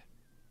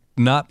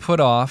not put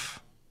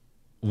off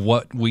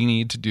what we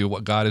need to do,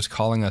 what God is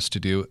calling us to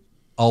do,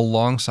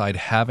 alongside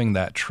having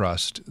that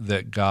trust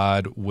that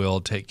God will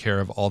take care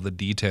of all the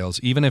details,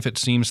 even if it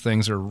seems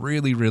things are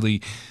really,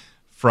 really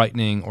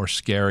frightening or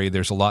scary.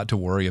 There's a lot to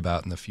worry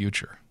about in the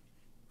future.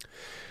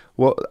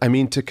 Well, I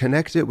mean, to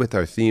connect it with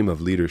our theme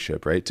of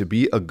leadership, right? To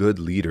be a good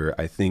leader,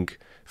 I think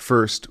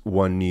first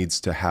one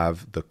needs to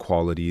have the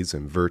qualities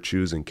and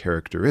virtues and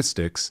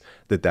characteristics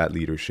that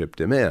leadership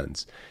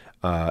demands.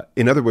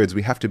 In other words,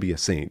 we have to be a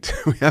saint.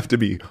 We have to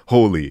be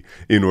holy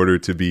in order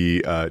to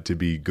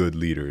be good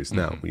leaders.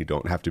 Now, we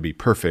don't have to be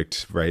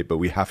perfect, right? But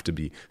we have to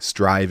be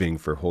striving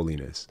for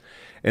holiness.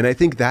 And I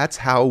think that's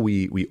how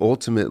we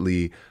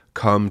ultimately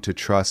come to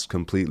trust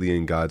completely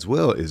in God's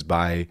will is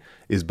by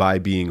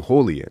being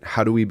holy. And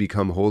how do we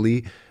become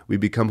holy? We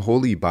become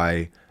holy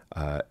by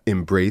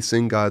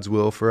embracing God's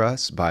will for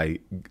us, by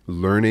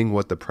learning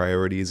what the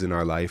priorities in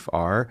our life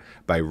are,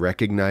 by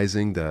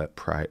recognizing the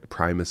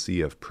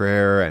primacy of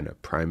prayer and a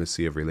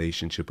primacy of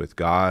relationship with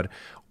God,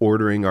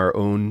 ordering our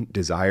own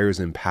desires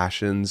and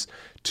passions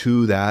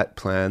to that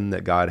plan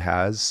that God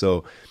has.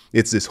 So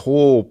it's this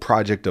whole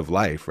project of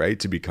life, right?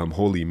 To become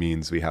holy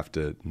means we have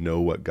to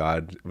know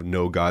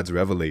God's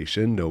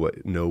revelation, know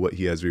what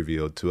He has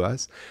revealed to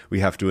us. We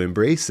have to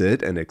embrace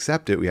it and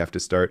accept it. We have to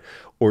start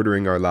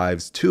ordering our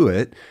lives to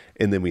it,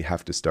 and then we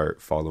have to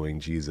start following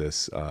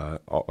Jesus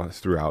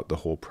throughout the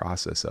whole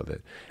process of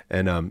it.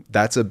 And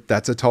that's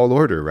a tall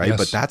order, right? Yes.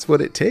 But that's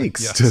what it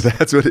takes. Yes.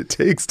 That's what it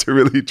takes to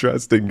really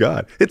trust in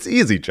God. It's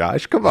easy,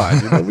 Josh. Come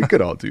on, we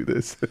could all do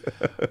this.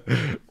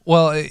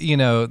 Well,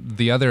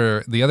 the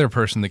other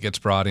person that gets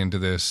brought into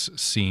this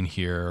scene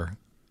here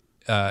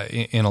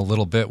in a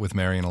little bit with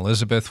Mary and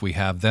Elizabeth, we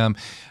have them,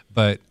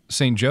 but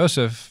St.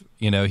 Joseph,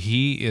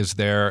 he is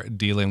there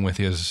dealing with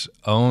his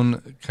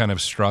own kind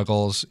of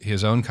struggles,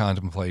 his own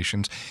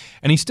contemplations,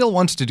 and he still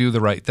wants to do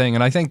the right thing.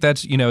 And I think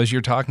that's, as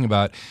you're talking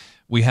about,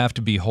 we have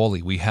to be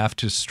holy. We have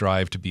to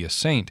strive to be a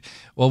saint.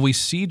 Well, we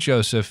see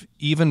Joseph,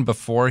 even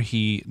before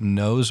he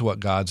knows what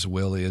God's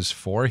will is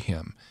for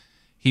him,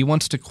 he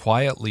wants to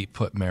quietly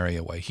put Mary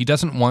away. He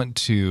doesn't want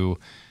to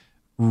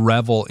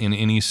revel in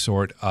any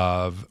sort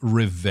of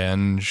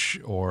revenge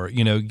or,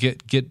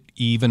 get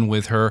even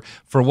with her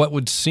for what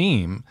would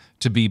seem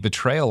to be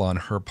betrayal on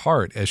her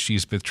part as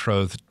she's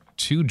betrothed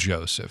to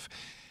Joseph.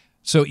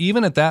 So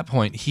even at that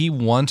point, he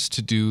wants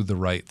to do the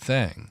right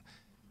thing.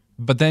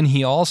 But then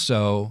he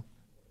also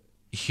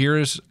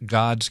hears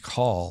God's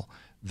call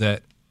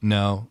that,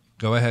 no,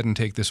 go ahead and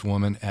take this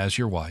woman as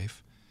your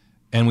wife.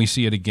 And we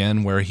see it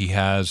again where he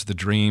has the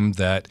dream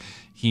that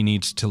he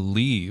needs to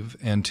leave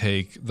and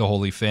take the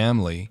Holy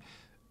Family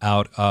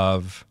out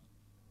of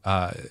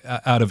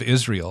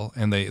Israel,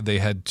 and they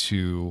head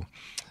to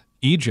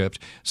Egypt.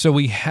 So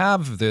we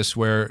have this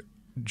where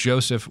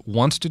Joseph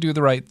wants to do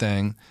the right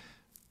thing,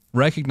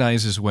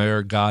 recognizes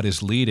where God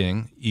is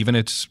leading, even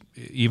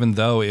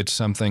though it's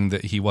something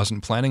that he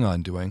wasn't planning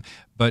on doing,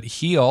 but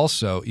he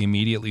also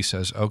immediately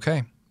says,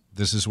 okay,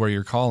 this is where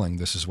you're calling,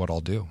 this is what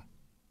I'll do.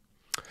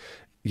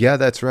 Yeah,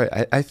 that's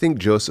right. I think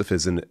Joseph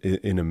is an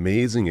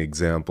amazing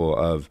example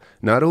of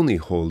not only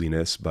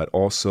holiness, but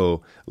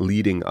also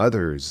leading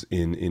others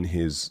in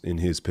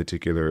his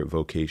particular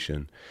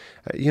vocation.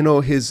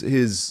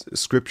 His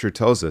scripture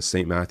tells us,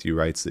 St. Matthew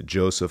writes that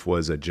Joseph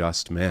was a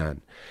just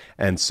man.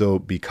 And so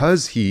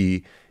because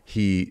he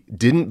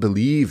didn't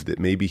believe that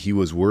maybe he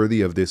was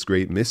worthy of this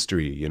great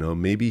mystery,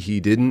 maybe he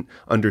didn't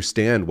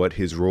understand what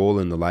his role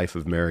in the life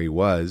of Mary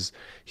was,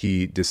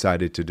 he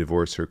decided to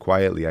divorce her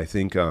quietly. I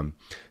think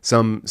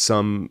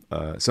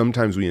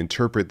sometimes we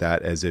interpret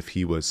that as if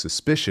he was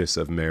suspicious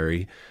of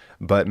Mary,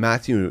 but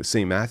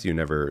St. Matthew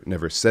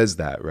never says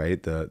that,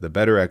 right? The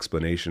better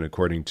explanation,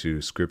 according to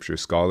scripture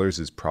scholars,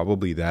 is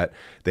probably that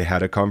they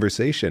had a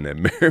conversation,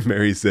 and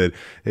Mary said,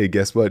 hey,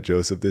 guess what,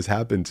 Joseph, this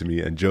happened to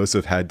me. And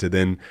Joseph had to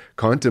then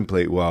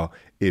contemplate, well,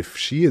 if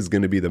she is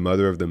going to be the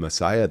mother of the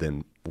Messiah,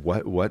 then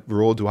what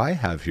role do I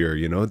have here?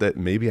 That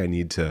maybe I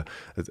need to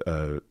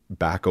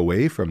back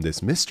away from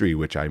this mystery,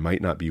 which I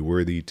might not be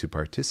worthy to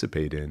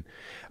participate in.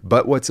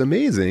 But what's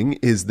amazing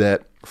is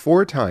that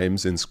 4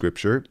 times in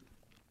scripture,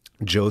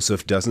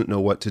 Joseph doesn't know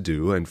what to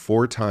do, and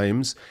 4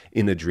 times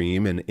in a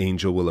dream, an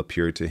angel will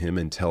appear to him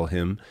and tell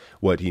him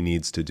what he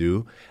needs to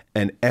do.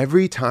 And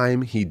every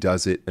time he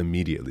does it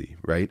immediately,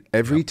 right?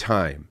 Every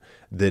time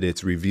that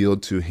it's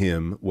revealed to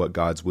him what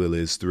God's will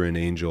is through an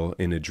angel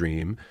in a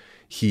dream,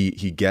 he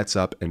gets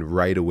up and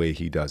right away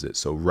he does it.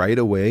 So right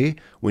away,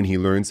 when he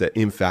learns that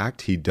in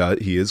fact he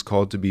is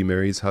called to be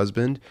Mary's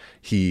husband,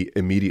 he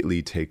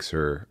immediately takes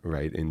her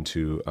right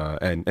into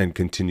and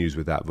continues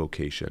with that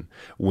vocation.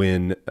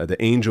 When the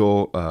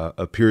angel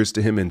appears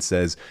to him and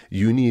says,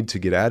 "You need to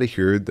get out of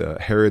here.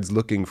 Herod's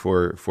looking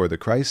for the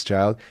Christ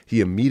child,"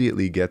 he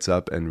immediately gets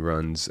up and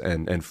runs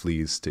and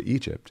flees to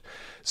Egypt.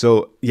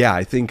 So yeah,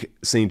 I think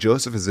St.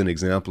 Joseph is an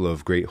example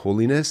of great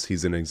holiness.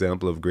 He's an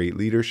example of great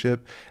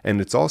leadership. And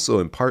it's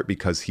also in part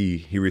because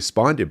he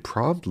responded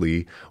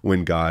promptly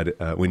when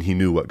he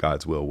knew what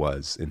God's will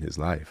was in his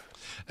life.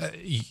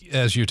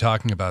 As you're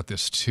talking about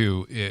this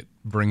too, it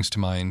brings to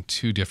mind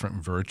two different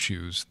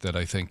virtues that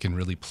I think can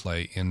really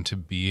play into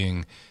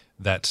being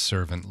that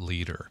servant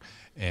leader.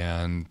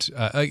 And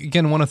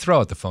again, I want to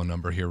throw out the phone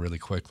number here really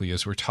quickly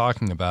as we're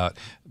talking about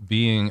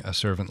being a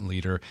servant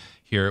leader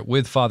here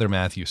with Father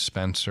Matthew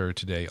Spencer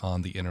today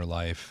on The Inner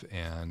Life.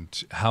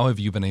 And how have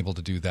you been able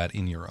to do that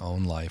in your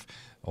own life?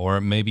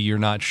 Or maybe you're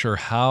not sure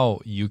how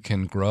you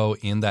can grow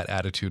in that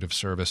attitude of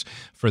service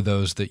for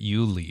those that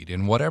you lead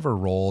in whatever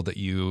role that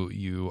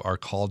you are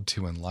called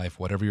to in life,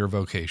 whatever your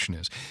vocation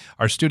is.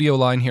 Our studio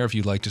line here, if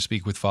you'd like to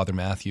speak with Father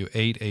Matthew,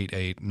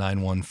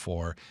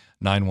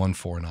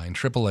 888-914-9149,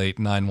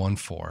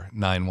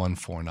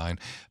 888-914-9149.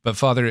 But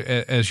Father,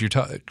 as you're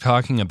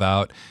talking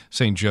about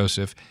St.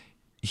 Joseph,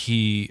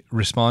 he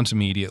responds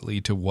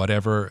immediately to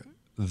whatever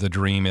the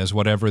dream is,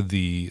 whatever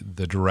the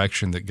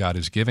direction that God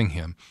is giving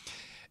him.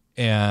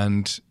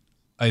 And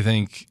I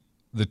think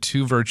the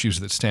two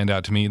virtues that stand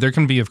out to me, there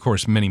can be, of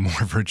course, many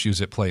more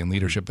virtues at play in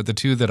leadership, but the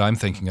two that I'm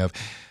thinking of,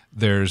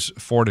 there's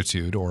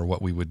fortitude, or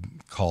what we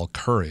would call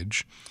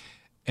courage,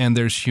 and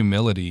there's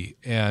humility.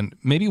 And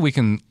maybe we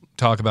can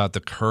talk about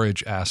the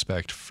courage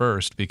aspect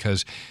first,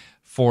 because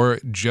for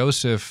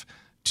Joseph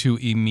to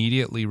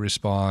immediately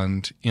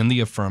respond in the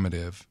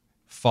affirmative,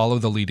 follow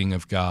the leading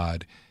of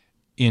God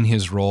in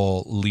his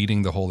role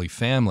leading the Holy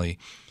Family,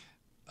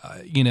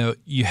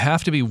 you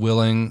have to be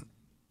willing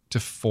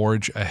to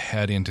forge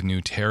ahead into new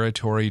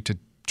territory, to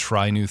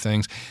try new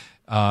things,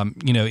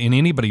 in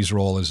anybody's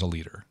role as a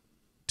leader,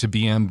 to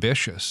be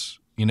ambitious,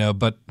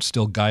 but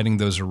still guiding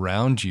those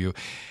around you.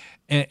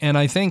 And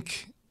I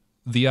think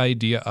the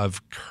idea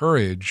of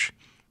courage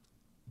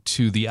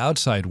to the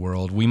outside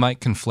world, we might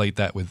conflate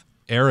that with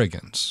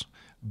arrogance,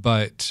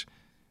 but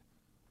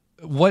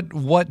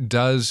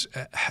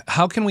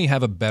how can we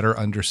have a better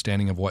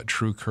understanding of what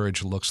true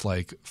courage looks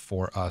like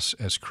for us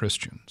as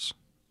Christians?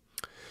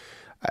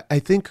 I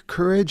think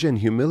courage and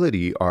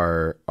humility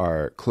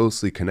are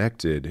closely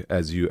connected,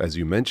 as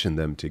you mentioned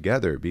them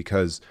together,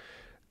 because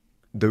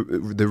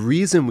the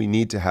reason we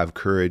need to have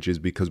courage is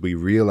because we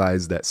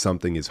realize that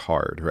something is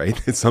hard, right?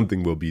 That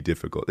something will be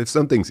difficult. If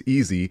something's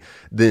easy,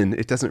 then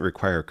it doesn't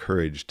require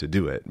courage to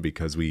do it,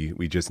 because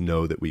we just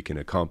know that we can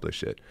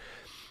accomplish it.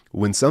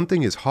 When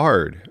something is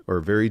hard or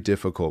very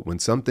difficult, when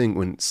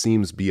it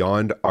seems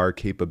beyond our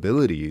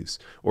capabilities,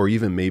 or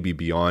even maybe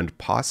beyond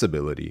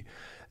possibility,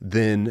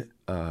 then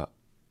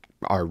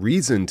our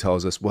reason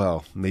tells us,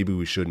 well, maybe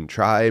we shouldn't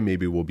try,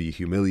 maybe we'll be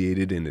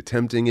humiliated in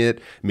attempting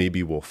it,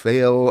 maybe we'll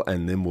fail,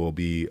 and then we'll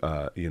be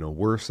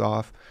worse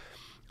off.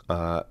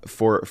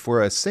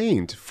 For a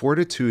saint,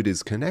 fortitude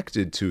is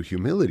connected to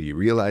humility,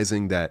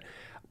 realizing that,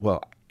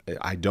 well,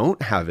 I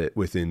don't have it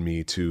within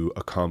me to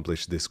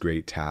accomplish this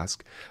great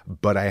task,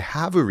 but I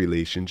have a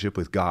relationship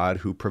with God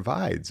who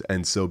provides.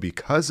 And so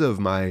because of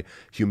my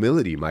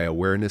humility, my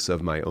awareness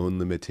of my own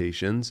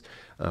limitations,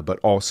 but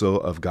also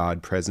of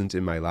God present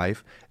in my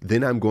life,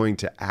 then I'm going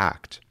to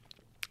act,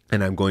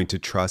 and I'm going to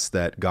trust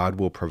that God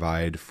will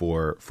provide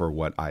for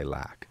what I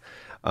lack.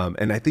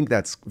 And I think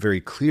that's very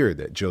clear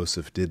that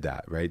Joseph did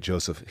that, right?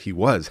 Joseph,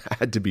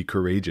 had to be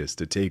courageous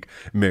to take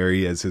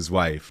Mary as his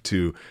wife,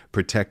 to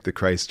protect the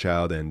Christ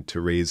child and to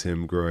raise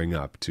him growing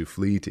up, to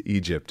flee to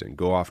Egypt and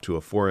go off to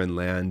a foreign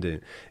land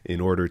in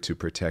order to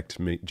protect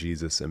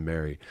Jesus and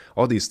Mary.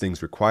 All these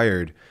things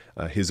required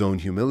his own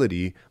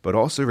humility, but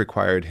also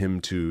required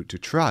him to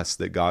trust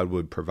that God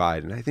would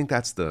provide. And I think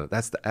that's the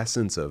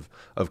essence of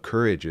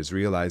courage, is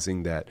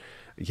realizing that,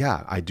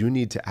 yeah, I do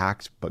need to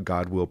act, but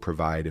God will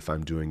provide if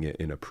I'm doing it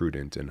in a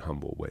prudent and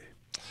humble way.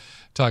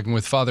 Talking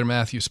with Father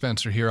Matthew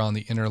Spencer here on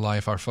The Inner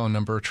Life. Our phone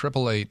number,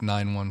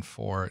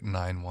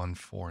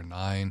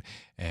 888-914-9149.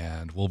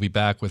 And we'll be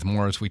back with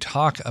more as we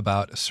talk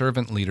about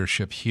servant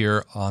leadership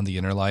here on The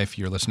Inner Life.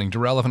 You're listening to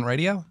Relevant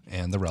Radio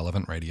and the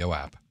Relevant Radio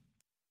app.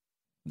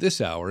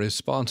 This hour is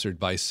sponsored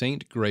by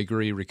St.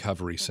 Gregory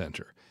Recovery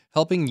Center,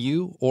 helping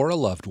you or a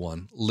loved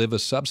one live a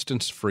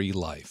substance-free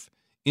life.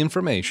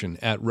 Information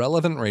at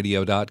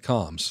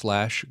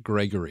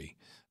relevantradio.com/Gregory.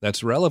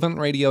 That's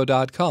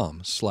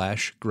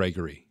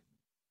relevantradio.com/Gregory.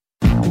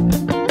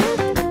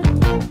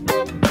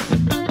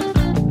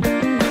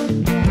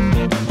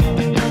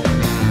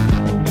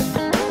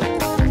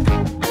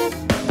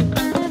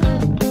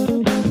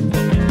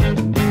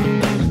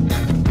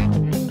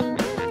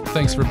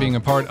 Thanks Thanks for being a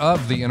part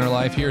of The Inner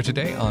Life here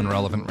today on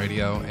Relevant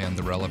Radio and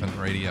the Relevant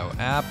Radio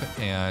app.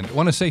 And I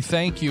want to say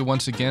thank you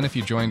once again if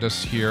you joined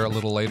us here a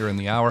little later in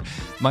the hour.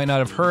 Might not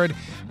have heard.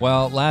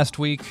 Well, last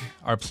week,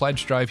 our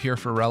pledge drive here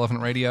for Relevant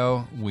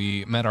Radio,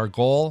 we met our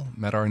goal,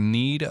 met our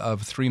need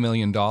of $3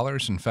 million.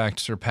 In fact,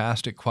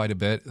 surpassed it quite a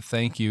bit.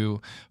 Thank you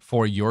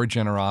for your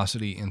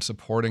generosity in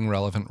supporting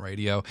Relevant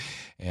Radio.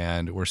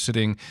 And we're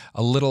sitting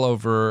a little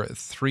over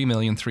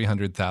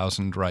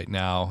 $3,300,000 right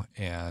now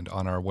and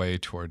on our way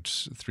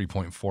towards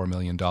 $3.4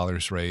 million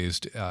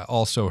raised.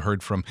 Also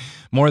heard from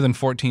more than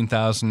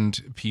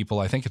 14,000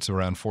 people. I think it's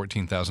around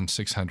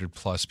 14,600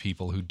 plus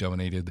people who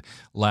donated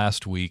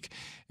last week.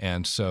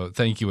 And so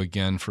thank you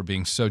again for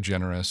being so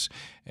generous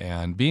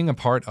and being a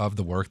part of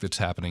the work that's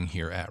happening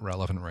here at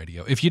Relevant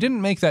Radio. If you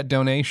didn't make that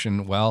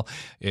donation, well,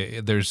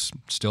 there's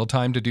still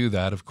time to do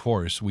that, of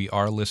course. We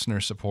are listener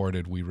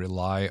supported. We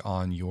rely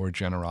on your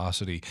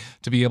generosity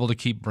to be able to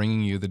keep bringing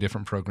you the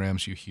different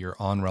programs you hear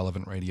on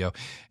Relevant Radio.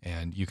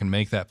 And you can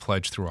make that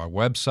pledge through our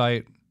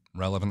website,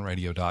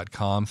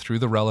 relevantradio.com, through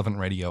the Relevant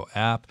Radio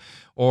app,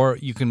 or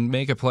you can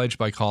make a pledge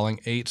by calling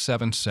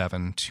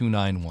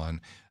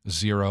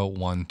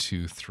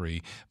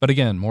 877-291-0123. But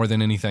again, more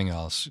than anything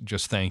else,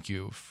 just thank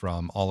you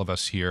from all of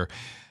us here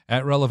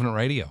at Relevant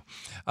Radio.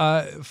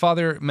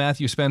 Father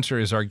Matthew Spencer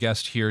is our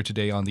guest here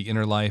today on The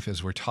Inner Life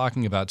as we're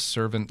talking about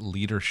servant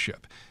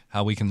leadership,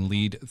 how we can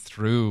lead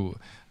through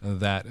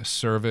that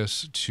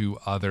service to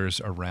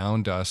others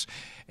around us.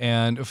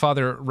 And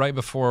Father, right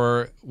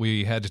before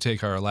we had to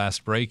take our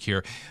last break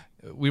here,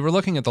 we were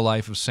looking at the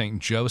life of St.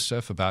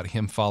 Joseph, about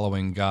him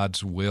following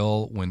God's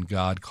will when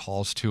God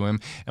calls to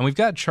him. And we've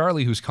got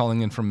Charlie who's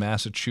calling in from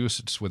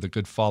Massachusetts with a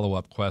good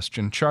follow-up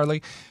question.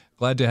 Charlie,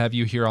 glad to have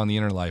you here on The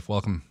Inner Life.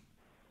 Welcome.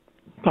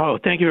 Oh,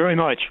 thank you very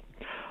much.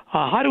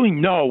 How do we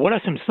know? What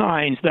are some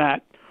signs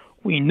that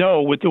we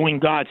know we're doing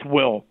God's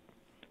will?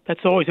 That's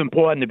always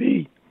important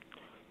to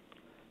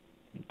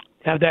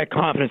have that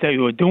confidence that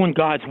you're doing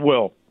God's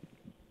will.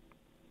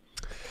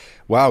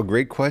 Wow,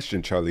 great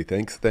question, Charlie.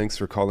 Thanks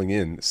for calling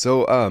in.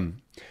 So,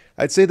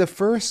 I'd say the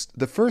first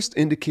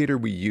indicator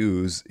we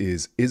use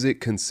is it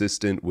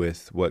consistent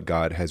with what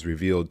God has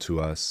revealed to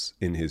us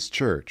in His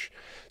church?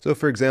 So,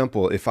 for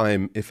example, if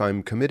I'm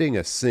committing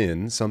a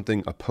sin,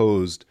 something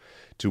opposed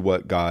to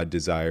what God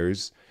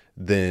desires,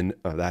 then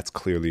that's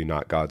clearly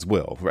not God's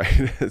will,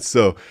 right?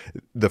 So,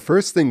 the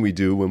first thing we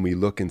do when we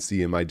look and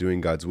see, am I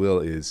doing God's will,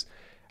 is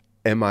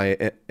is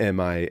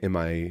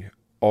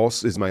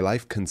my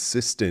life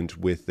consistent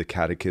with the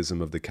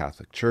Catechism of the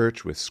Catholic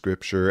Church, with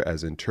Scripture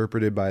as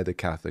interpreted by the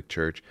Catholic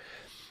Church?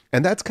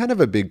 And that's kind of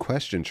a big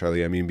question,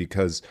 Charlie. I mean,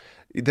 because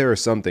there are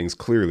some things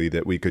clearly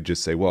that we could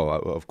just say, well,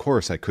 of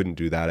course I couldn't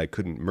do that. I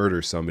couldn't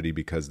murder somebody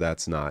because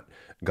that's not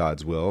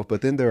God's will.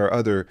 But then there are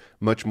other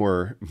much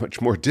more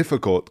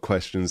difficult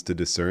questions to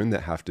discern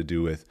that have to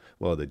do with,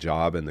 well, the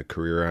job and the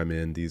career I'm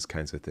in, these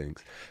kinds of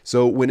things.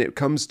 So when it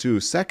comes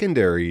to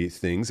secondary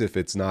things, if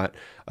it's not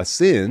a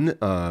sin,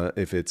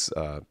 if it's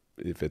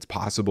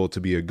possible to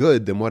be a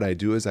good, then what I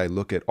do is I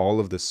look at all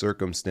of the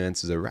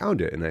circumstances around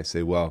it and I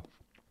say, well,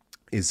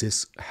 is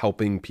this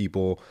helping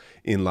people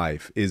in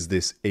life? Is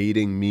this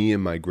aiding me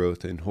in my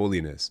growth in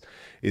holiness?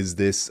 Is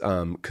this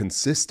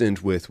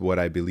consistent with what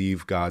I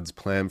believe God's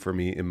plan for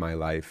me in my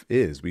life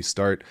is? We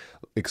start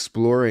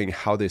exploring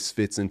how this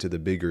fits into the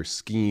bigger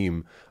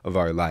scheme of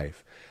our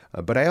life.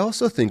 But I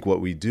also think what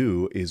we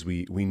do is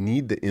we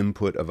need the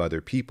input of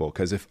other people,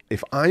 because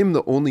if I'm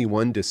the only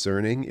one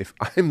discerning, if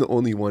I'm the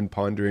only one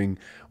pondering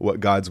what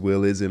God's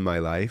will is in my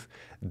life,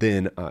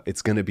 then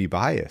it's going to be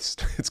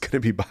biased. It's going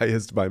to be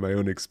biased by my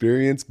own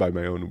experience, by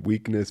my own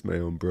weakness, my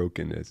own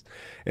brokenness.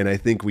 And I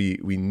think we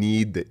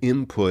need the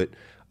input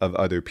of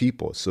other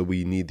people. So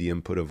we need the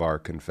input of our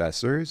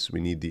confessors.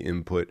 We need the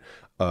input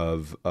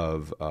of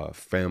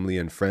family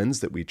and friends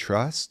that we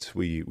trust.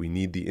 We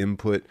need the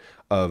input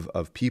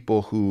of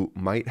people who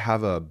might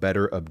have a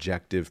better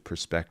objective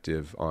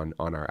perspective on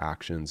our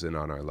actions and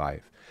on our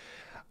life.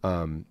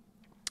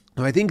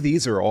 I think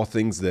these are all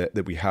things that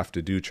we have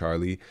to do,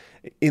 Charlie.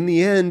 In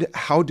the end,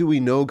 how do we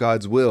know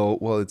God's will?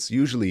 Well, it's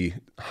usually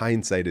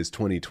hindsight is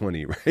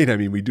 20/20, right? I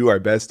mean, we do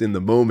our best in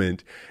the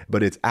moment,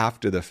 but it's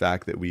after the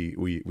fact that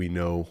we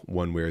know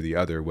one way or the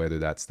other whether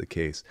that's the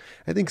case.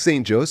 I think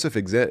St. Joseph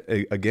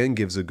again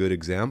gives a good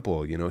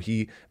example. You know,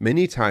 he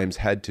many times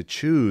had to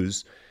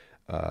choose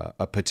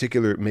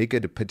make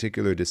a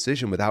particular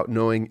decision without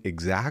knowing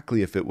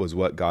exactly if it was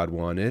what God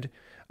wanted.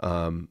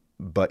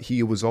 But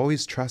he was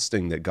always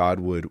trusting that God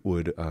would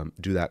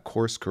do that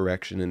course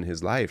correction in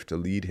his life to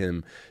lead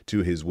him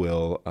to his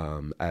will,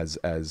 as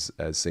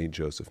Saint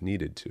Joseph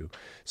needed to.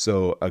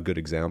 So a good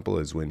example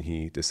is when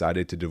he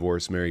decided to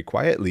divorce Mary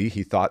quietly.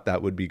 He thought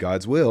that would be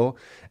God's will,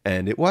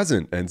 and it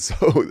wasn't. And so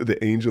the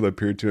angel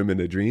appeared to him in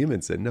a dream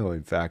and said, "No,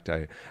 in fact,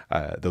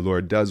 the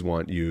Lord does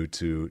want you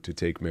to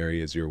take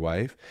Mary as your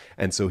wife."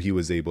 And so he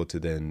was able to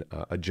then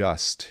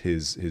adjust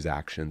his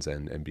actions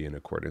and be in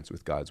accordance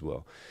with God's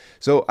will.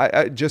 So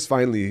I just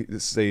finally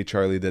say,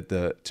 Charlie,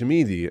 that to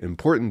me, the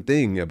important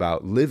thing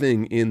about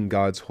living in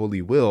God's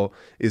holy will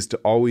is to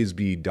always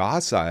be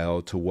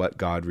docile to what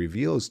God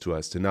reveals to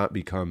us, to not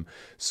become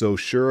so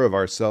sure of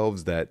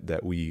ourselves that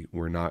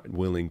we're not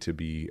willing to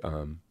be,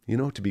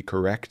 to be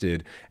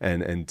corrected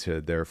and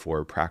to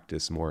therefore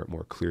practice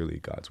more clearly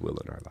God's will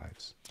in our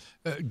lives.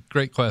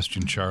 Great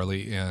question,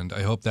 Charlie, and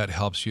I hope that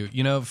helps you.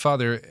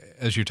 Father,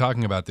 as you're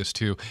talking about this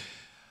too,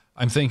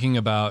 I'm thinking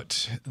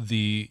about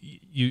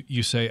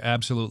you say,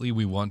 absolutely,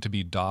 we want to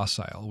be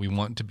docile. We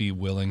want to be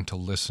willing to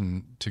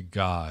listen to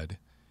God.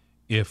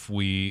 If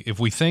we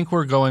think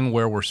we're going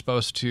where we're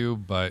supposed to,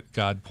 but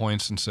God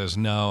points and says,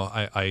 no,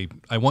 I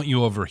want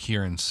you over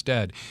here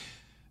instead.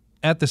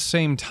 At the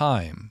same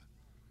time,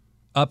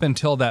 up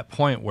until that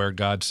point where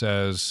God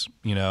says,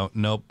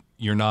 nope,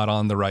 you're not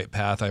on the right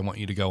path, I want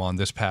you to go on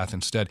this path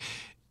instead.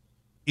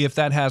 If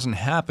that hasn't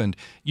happened,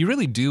 you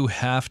really do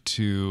have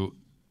to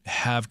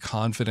have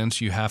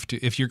confidence. You have to,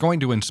 if you're going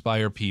to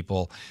inspire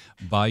people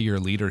by your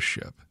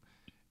leadership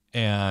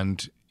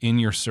and in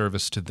your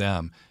service to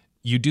them,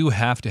 you do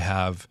have to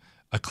have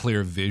a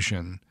clear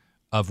vision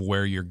of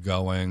where you're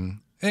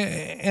going.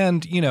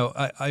 And,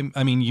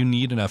 I mean, you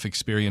need enough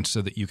experience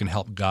so that you can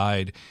help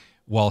guide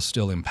while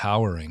still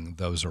empowering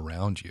those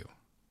around you.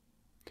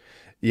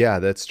 Yeah,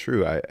 that's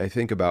true. I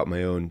think about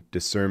my own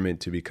discernment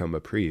to become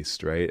a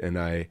priest, right? And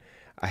I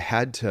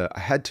had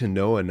to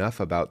know enough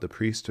about the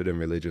priesthood and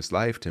religious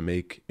life to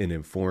make an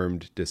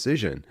informed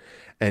decision.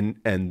 And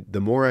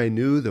the more I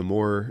knew, the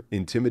more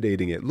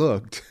intimidating it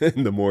looked,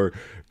 and the more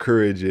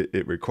courage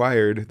it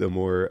required, the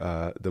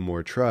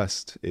more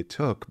trust it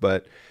took.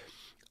 But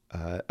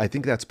I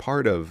think that's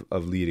part of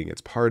leading.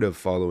 It's part of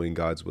following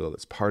God's will.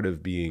 It's part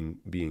of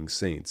being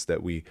saints,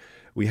 that we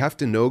have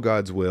to know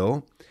God's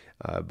will.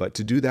 But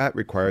to do that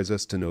requires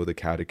us to know the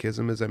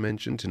catechism, as I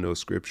mentioned, to know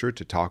Scripture,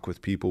 to talk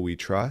with people we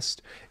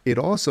trust. It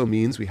also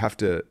means we have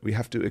to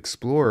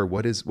explore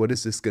what is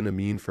this going to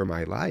mean for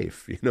my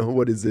life?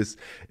 What is this?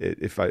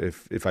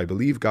 If I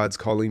believe God's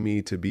calling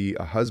me to be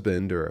a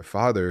husband or a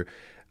father,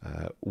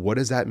 what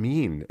does that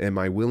mean? Am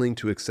I willing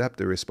to accept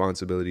the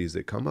responsibilities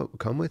that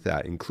come with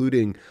that,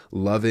 including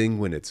loving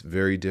when it's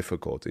very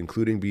difficult,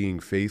 including being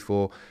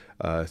faithful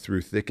through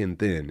thick and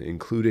thin,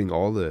 including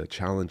all the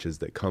challenges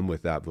that come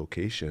with that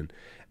vocation?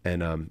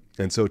 And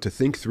so to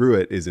think through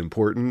it is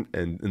important,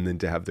 and then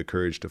to have the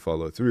courage to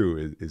follow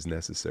through is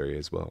necessary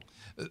as well.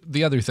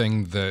 The other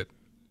thing that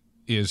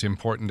is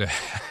important to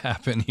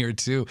happen here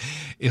too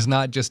is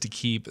not just to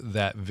keep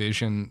that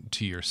vision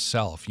to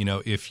yourself.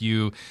 If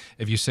you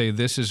say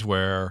this is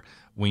where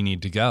we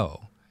need to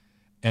go,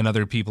 and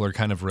other people are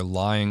kind of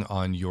relying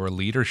on your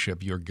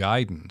leadership, your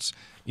guidance,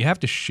 you have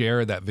to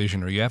share that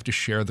vision, or you have to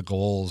share the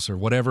goals, or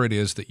whatever it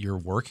is that you're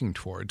working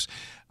towards.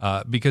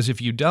 Because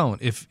if you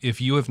don't, if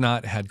you have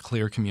not had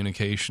clear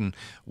communication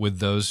with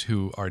those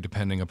who are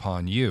depending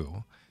upon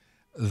you,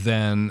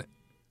 then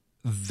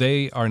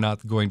they are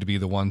not going to be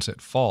the ones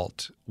at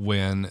fault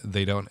when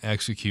they don't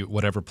execute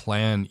whatever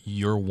plan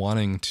you're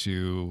wanting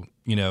to,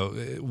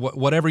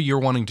 whatever you're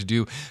wanting to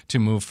do to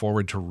move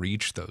forward to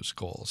reach those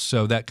goals.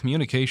 So that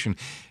communication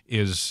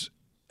is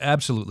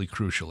absolutely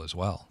crucial as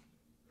well.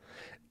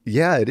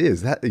 Yeah, it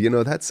is.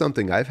 That's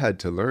something I've had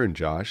to learn,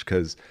 Josh,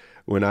 because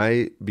when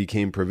I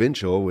became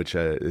provincial, which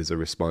is a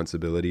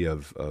responsibility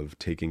of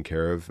taking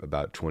care of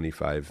about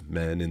 25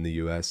 men in the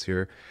U.S.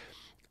 here,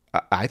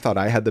 I thought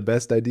I had the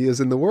best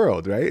ideas in the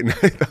world, right? And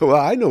I thought, well,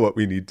 I know what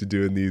we need to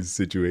do in these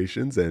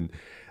situations. And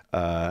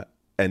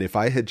if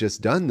I had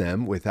just done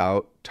them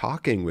without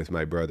talking with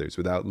my brothers,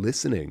 without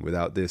listening,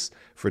 without this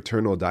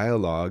fraternal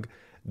dialogue,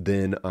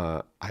 then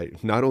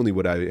not only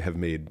would I have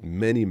made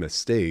many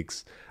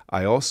mistakes,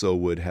 I also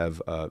would have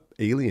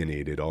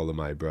alienated all of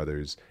my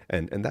brothers.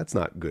 And that's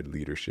not good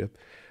leadership.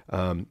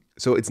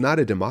 So it's not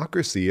a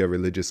democracy, a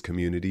religious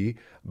community,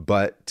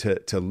 but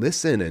to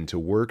listen and to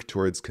work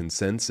towards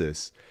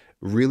consensus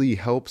really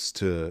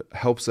helps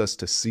us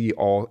to see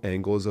all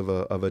angles of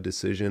a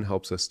decision,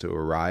 helps us to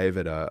arrive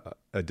at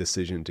a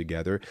decision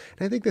together.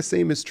 And I think the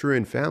same is true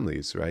in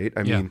families, right?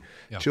 I mean,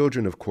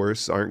 children, of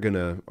course, aren't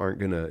gonna,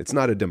 it's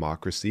not a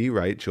democracy,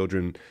 right?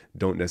 Children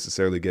don't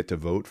necessarily get to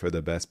vote for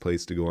the best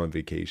place to go on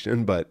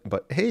vacation, but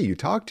hey, you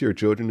talk to your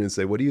children and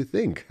say, what do you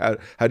think?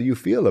 How do you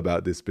feel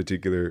about this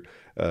particular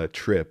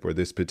trip or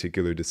this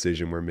particular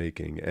decision we're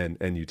making?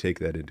 And you take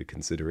that into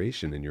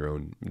consideration in your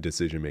own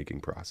decision-making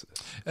process.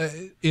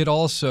 It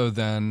also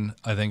then,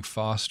 I think,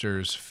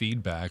 fosters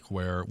feedback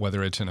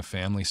whether it's in a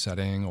family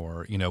setting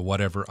or,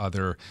 whatever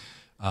other,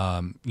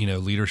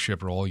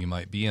 leadership role you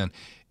might be in,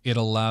 it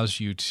allows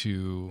you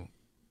to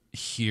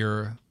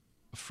hear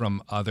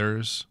from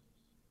others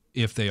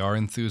if they are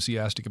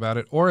enthusiastic about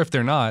it, or if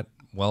they're not,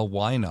 well,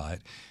 why not?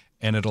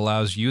 And it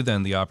allows you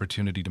then the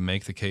opportunity to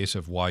make the case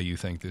of why you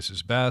think this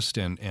is best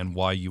and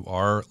why you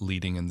are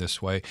leading in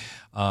this way.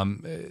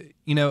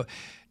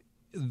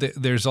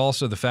 There's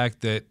also the fact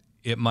that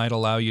it might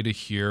allow you to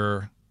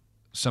hear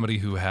somebody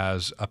who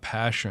has a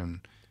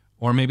passion,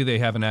 or maybe they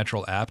have a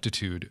natural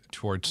aptitude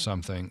towards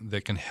something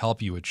that can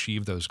help you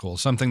achieve those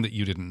goals, something that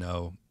you didn't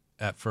know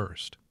at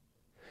first.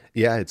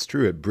 Yeah, it's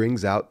true. It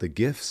brings out the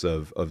gifts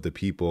of the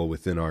people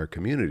within our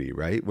community,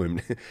 right?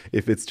 When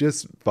if it's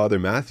just Father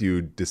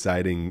Matthew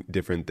deciding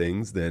different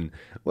things, then,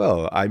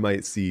 well, I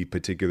might see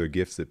particular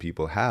gifts that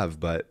people have,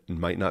 but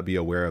might not be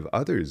aware of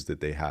others that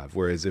they have.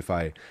 Whereas if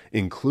I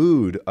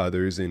include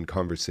others in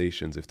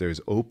conversations, if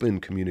there's open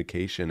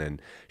communication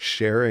and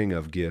sharing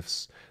of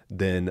gifts,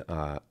 then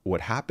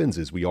what happens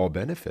is we all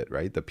benefit,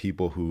 right? The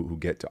people who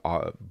get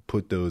to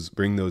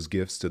bring those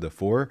gifts to the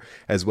fore,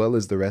 as well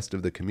as the rest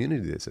of the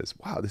community that says,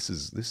 wow, this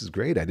is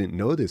great. I didn't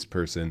know this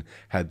person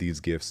had these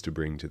gifts to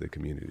bring to the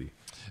community.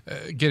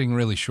 Getting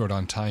really short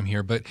on time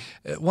here, but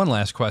one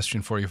last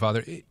question for you,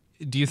 Father.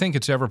 Do you think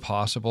it's ever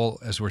possible,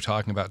 as we're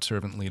talking about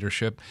servant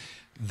leadership,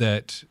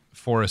 that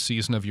for a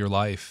season of your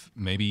life,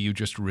 maybe you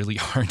just really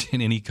aren't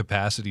in any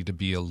capacity to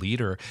be a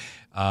leader?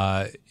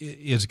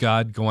 Is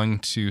God going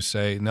to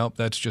say, nope,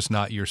 that's just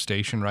not your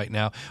station right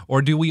now?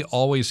 Or do we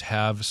always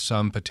have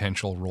some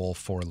potential role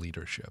for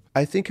leadership?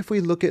 I think if we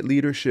look at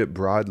leadership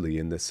broadly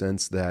in the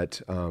sense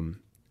that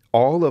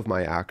all of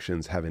my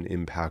actions have an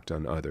impact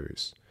on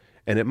others,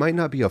 and it might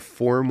not be a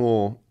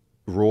formal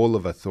role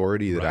of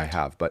authority that I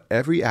have, but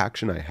every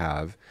action I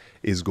have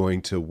is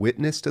going to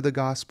witness to the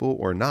gospel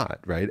or not,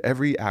 right?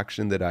 Every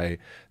action that I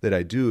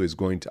do is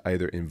going to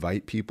either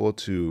invite people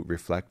to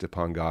reflect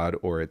upon God,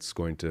 or it's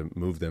going to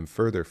move them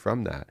further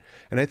from that.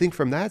 And I think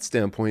from that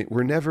standpoint,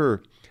 we're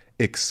never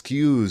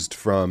excused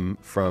from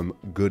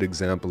good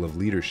example of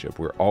leadership.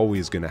 We're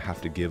always going to have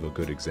to give a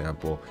good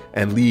example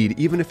and lead,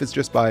 even if it's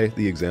just by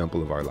the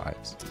example of our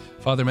lives.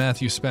 Father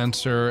Matthew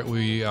Spencer,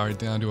 we are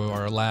down to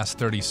our last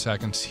 30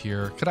 seconds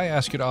here. Could I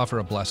ask you to offer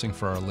a blessing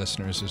for our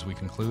listeners as we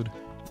conclude?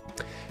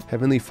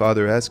 Heavenly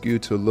Father, ask you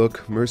to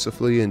look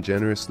mercifully and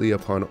generously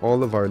upon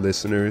all of our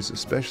listeners,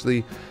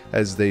 especially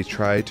as they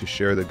try to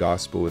share the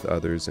gospel with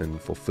others and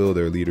fulfill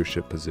their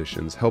leadership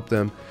positions. Help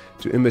them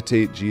to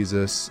imitate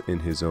Jesus in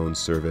his own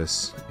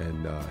service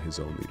and his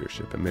own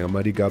leadership. And may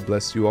Almighty God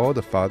bless you all,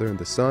 the Father and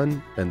the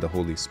Son and the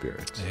Holy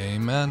Spirit.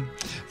 Amen.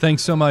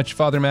 Thanks so much,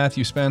 Father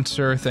Matthew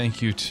Spencer.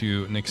 Thank you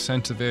to Nick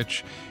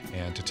Sentovich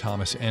and to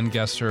Thomas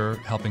Engesser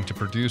helping to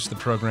produce the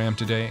program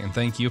today. And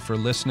thank you for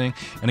listening.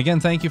 And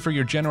again, thank you for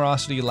your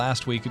generosity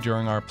last week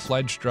during our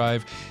pledge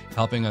drive,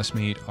 helping us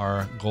meet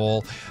our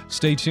goal.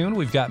 Stay tuned.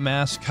 We've got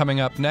Mass coming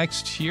up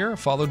next here,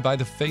 followed by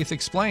the Faith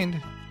Explained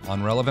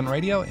on Relevant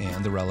Radio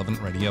and the Relevant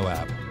Radio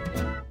app.